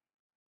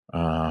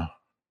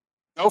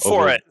 Go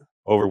for it.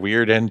 Over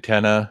weird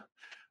antenna,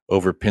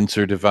 over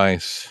pincer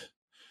device,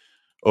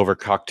 over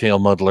cocktail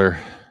muddler,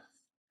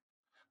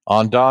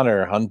 on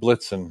Donner, on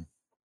Blitzen,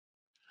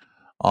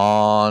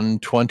 on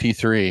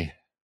 23.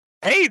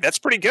 Hey, that's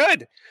pretty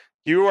good.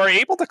 You are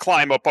able to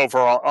climb up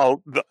over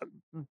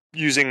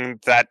using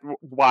that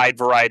wide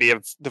variety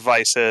of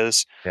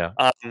devices. Yeah.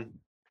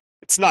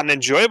 It's not an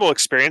enjoyable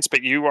experience,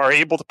 but you are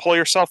able to pull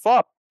yourself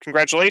up.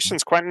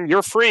 Congratulations, Quentin.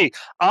 You're free.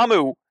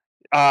 Amu,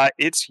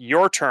 it's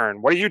your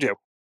turn. What do you do?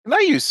 Can I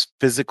use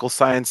physical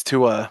science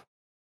to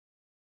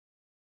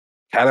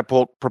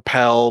catapult,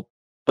 propel,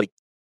 like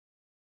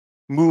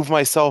move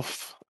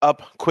myself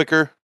up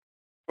quicker?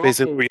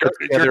 Basically,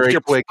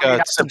 You're quick,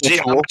 some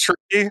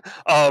geometry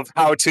of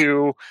how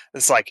to.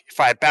 It's like if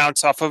I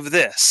bounce off of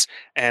this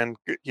and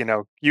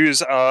use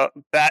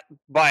that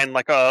line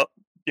like a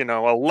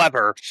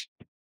lever,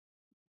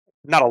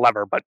 not a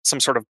lever, but some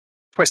sort of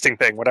twisting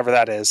thing, whatever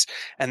that is,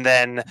 and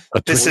then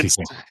this is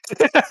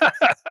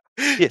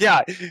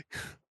yeah.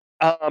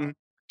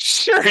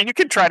 Sure, you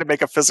can try to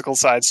make a physical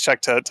science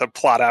check to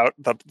plot out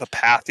the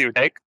path you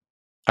take.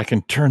 I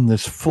can turn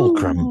this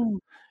fulcrum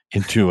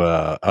into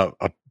a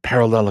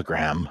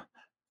parallelogram.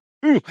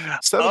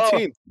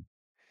 17.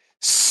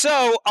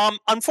 So,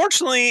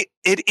 unfortunately,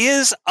 it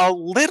is a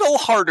little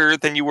harder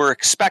than you were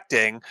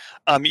expecting.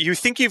 You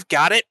think you've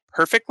got it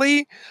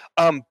perfectly,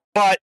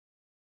 but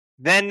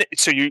then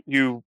so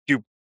you're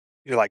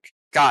like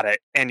got it,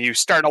 and you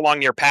start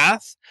along your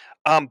path.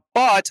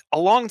 But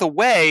along the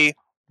way,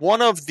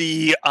 one of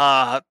the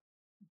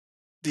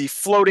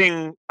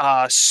floating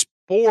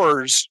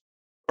spores,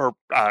 or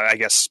I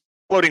guess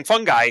floating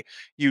fungi,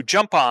 you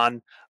jump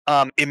on,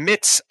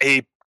 emits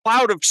a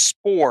cloud of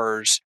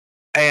spores,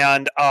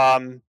 and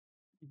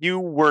you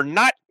were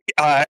not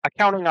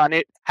accounting on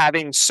it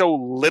having so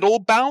little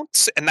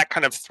bounce, and that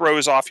kind of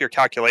throws off your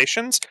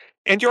calculations.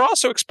 And you're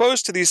also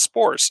exposed to these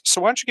spores.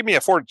 So why don't you give me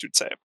a fortitude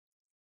save?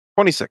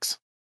 26.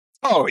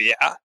 Oh,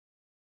 yeah.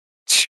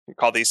 You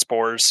call these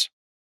spores.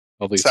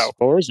 Call these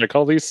spores or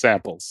call these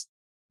samples?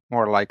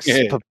 More like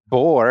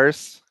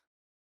spores.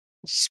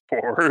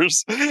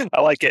 Spores.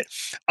 I like it.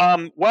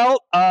 Well,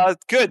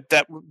 good.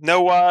 That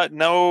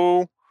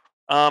no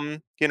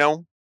time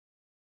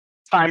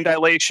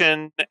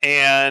dilation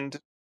and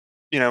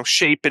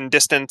shape and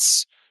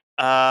distance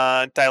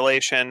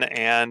dilation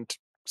and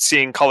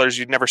seeing colors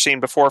you'd never seen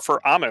before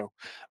for Amu.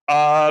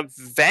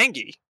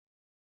 Vangi.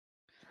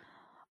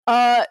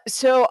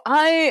 So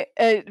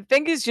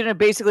Vengi's gonna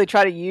basically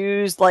try to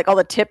use like all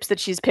the tips that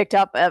she's picked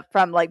up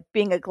from like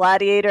being a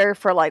gladiator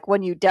for like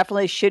when you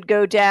definitely should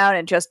go down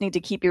and just need to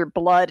keep your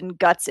blood and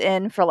guts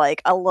in for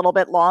like a little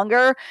bit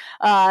longer,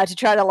 to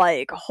try to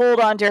like hold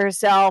on to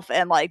herself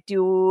and like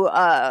do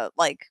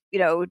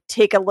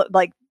take a look,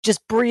 like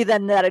just breathe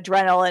in that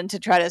adrenaline to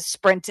try to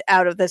sprint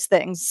out of this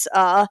thing's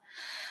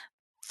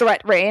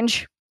threat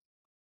range.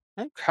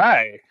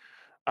 Okay.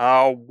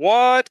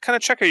 What kind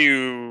of check are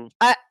you?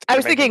 I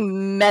was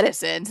thinking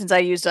medicine since I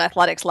used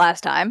athletics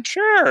last time.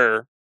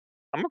 Sure.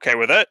 I'm okay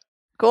with it.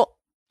 Cool.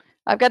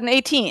 I've got an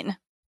 18.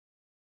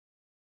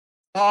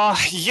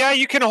 Yeah,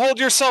 you can hold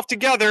yourself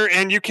together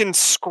and you can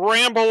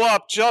scramble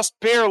up just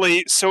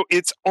barely. So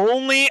it's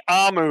only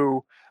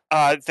Amu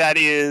that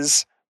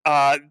is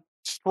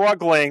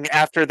struggling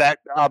after that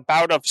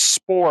bout of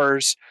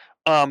spores,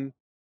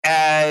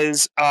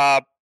 as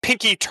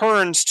Pinky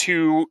turns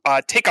to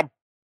take a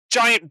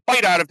giant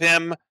bite out of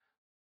him.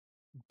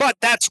 But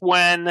that's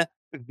when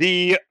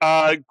the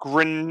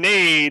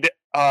grenade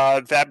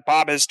that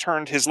Bob has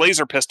turned his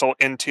laser pistol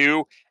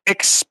into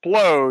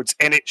explodes,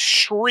 and it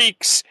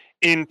shrieks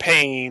in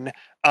pain.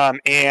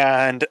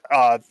 And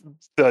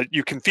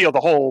you can feel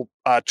the whole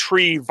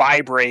tree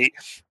vibrate,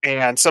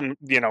 and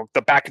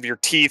the back of your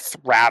teeth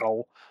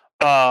rattle.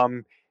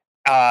 And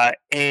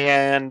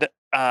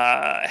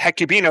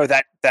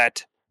Hecubino,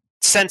 that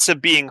sense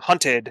of being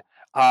hunted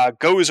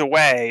goes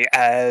away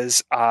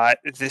as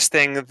this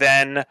thing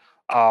then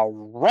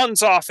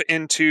runs off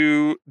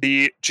into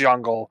the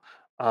jungle,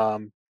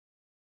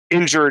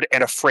 injured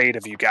and afraid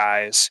of you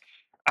guys.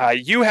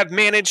 You have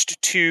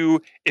managed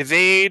to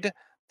evade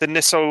the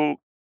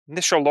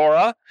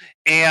Nisholora,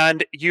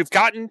 and you've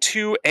gotten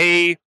to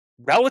a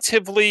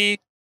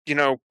relatively,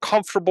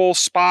 comfortable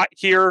spot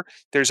here.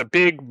 There's a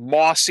big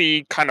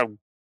mossy kind of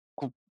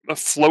a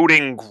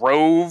floating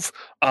grove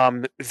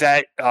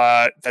that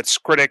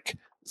Skritic,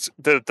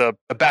 the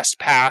best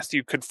path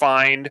you could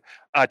find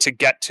to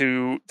get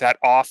to that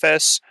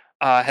office,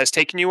 has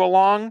taken you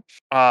along,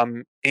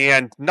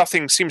 and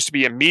nothing seems to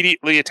be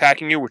immediately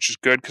attacking you, which is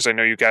good because I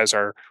know you guys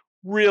are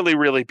really,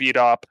 really beat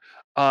up.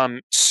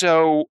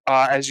 So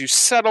as you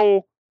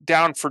settle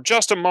down for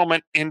just a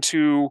moment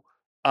into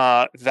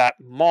that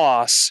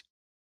moss,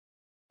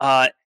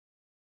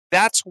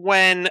 that's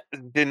when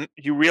then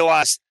you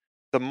realize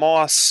the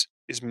moss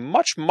is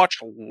much, much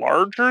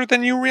larger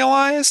than you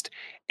realized,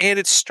 and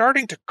it's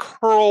starting to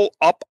curl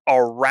up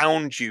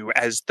around you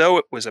as though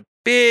it was a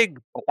big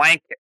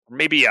blanket,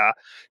 maybe a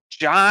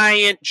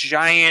giant,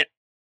 giant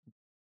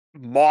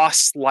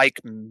moss-like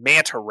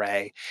manta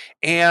ray,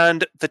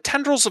 and the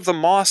tendrils of the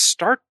moss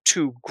start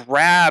to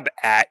grab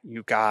at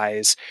you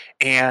guys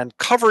and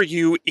cover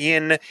you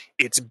in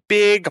its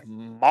big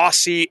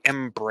mossy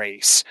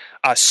embrace.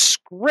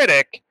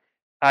 Skritic,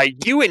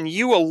 you and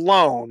you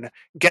alone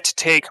get to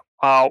take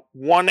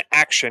one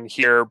action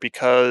here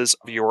because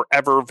you're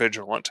ever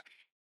vigilant.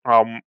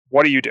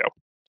 What do you do?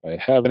 Do I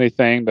have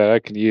anything that I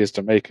can use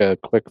to make a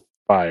quick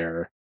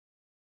fire?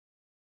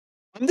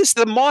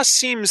 The moss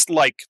seems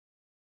like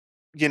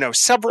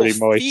several Pretty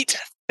moist. feet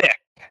thick,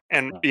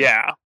 and Right.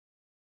 yeah,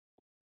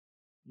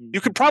 you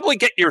could probably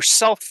get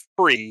yourself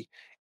free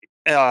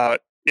in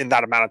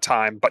that amount of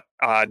time, but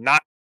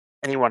not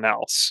anyone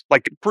else.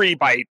 Like free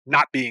by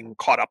not being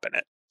caught up in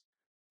it.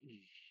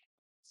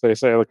 So you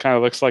say it kind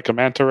of looks like a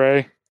manta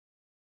ray?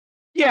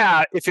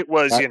 Yeah, if it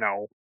was,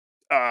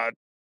 Right.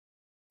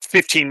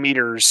 15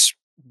 meters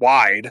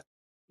wide.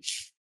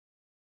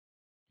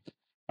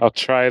 I'll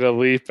try to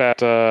leap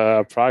at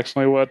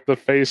approximately what the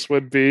face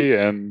would be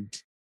and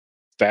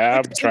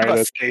stab, It's trying not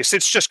a to... face.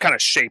 It's just kind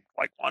of shaped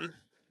like one.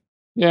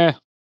 Yeah,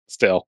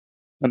 still.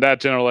 In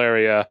that general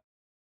area.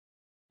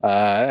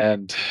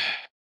 And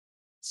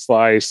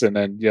slice and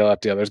then yell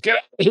at the others, get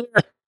out of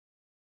here!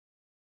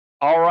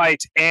 All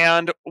right,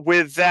 and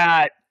with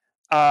that,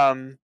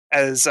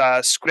 as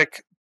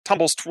Skritic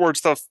tumbles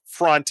towards the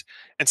front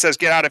and says,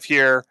 "Get out of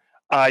here!"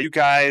 You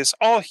guys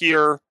all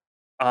hear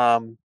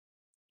the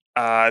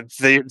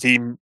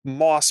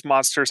moss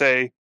monster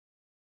say,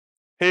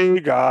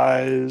 "Hey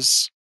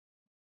guys,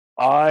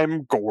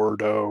 I'm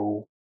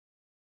Gordo.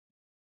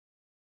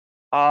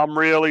 I'm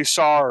really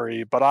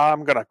sorry, but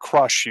I'm gonna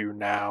crush you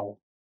now.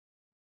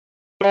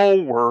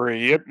 Don't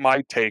worry, it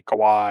might take a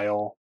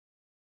while.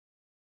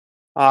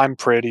 I'm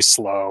pretty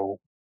slow.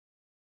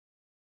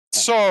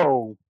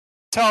 So,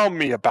 tell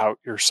me about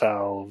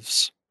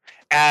yourselves."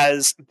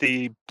 As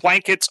the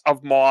blankets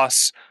of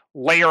moss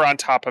layer on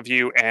top of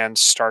you and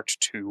start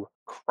to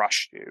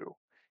crush you.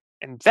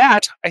 And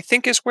that, I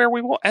think, is where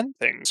we will end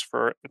things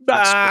for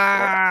this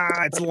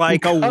report. It's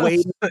like a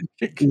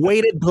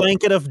weighted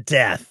blanket of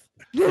death.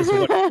 Is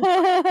what-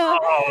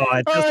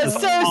 it just it's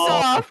is so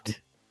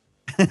soft.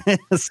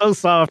 so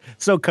soft,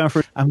 so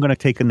comfort. I'm going to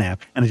take a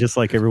nap, and just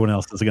like everyone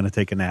else is going to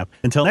take a nap.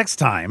 Until next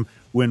time,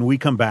 when we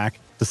come back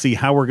to see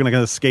how we're going to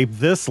escape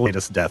this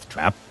latest death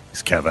trap.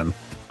 Thanks, Kevin.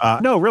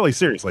 No, really,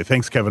 seriously,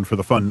 thanks, Kevin, for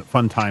the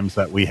fun times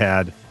that we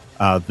had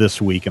this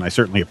week, and I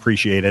certainly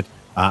appreciate it.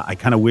 I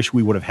kind of wish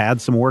we would have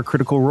had some more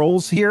critical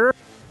roles here,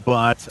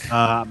 but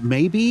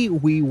maybe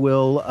we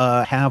will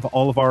have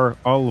all of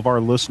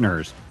our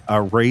listeners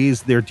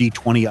raise their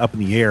D20 up in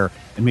the air,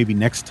 and maybe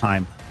next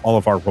time all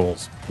of our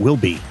roles will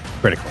be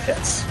critical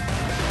hits.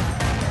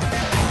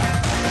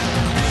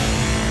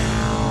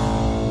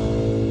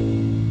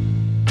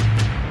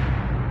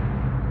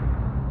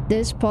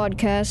 This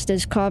podcast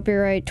is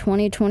copyright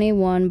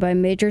 2021 by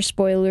Major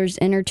Spoilers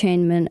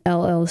Entertainment,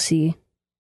 LLC.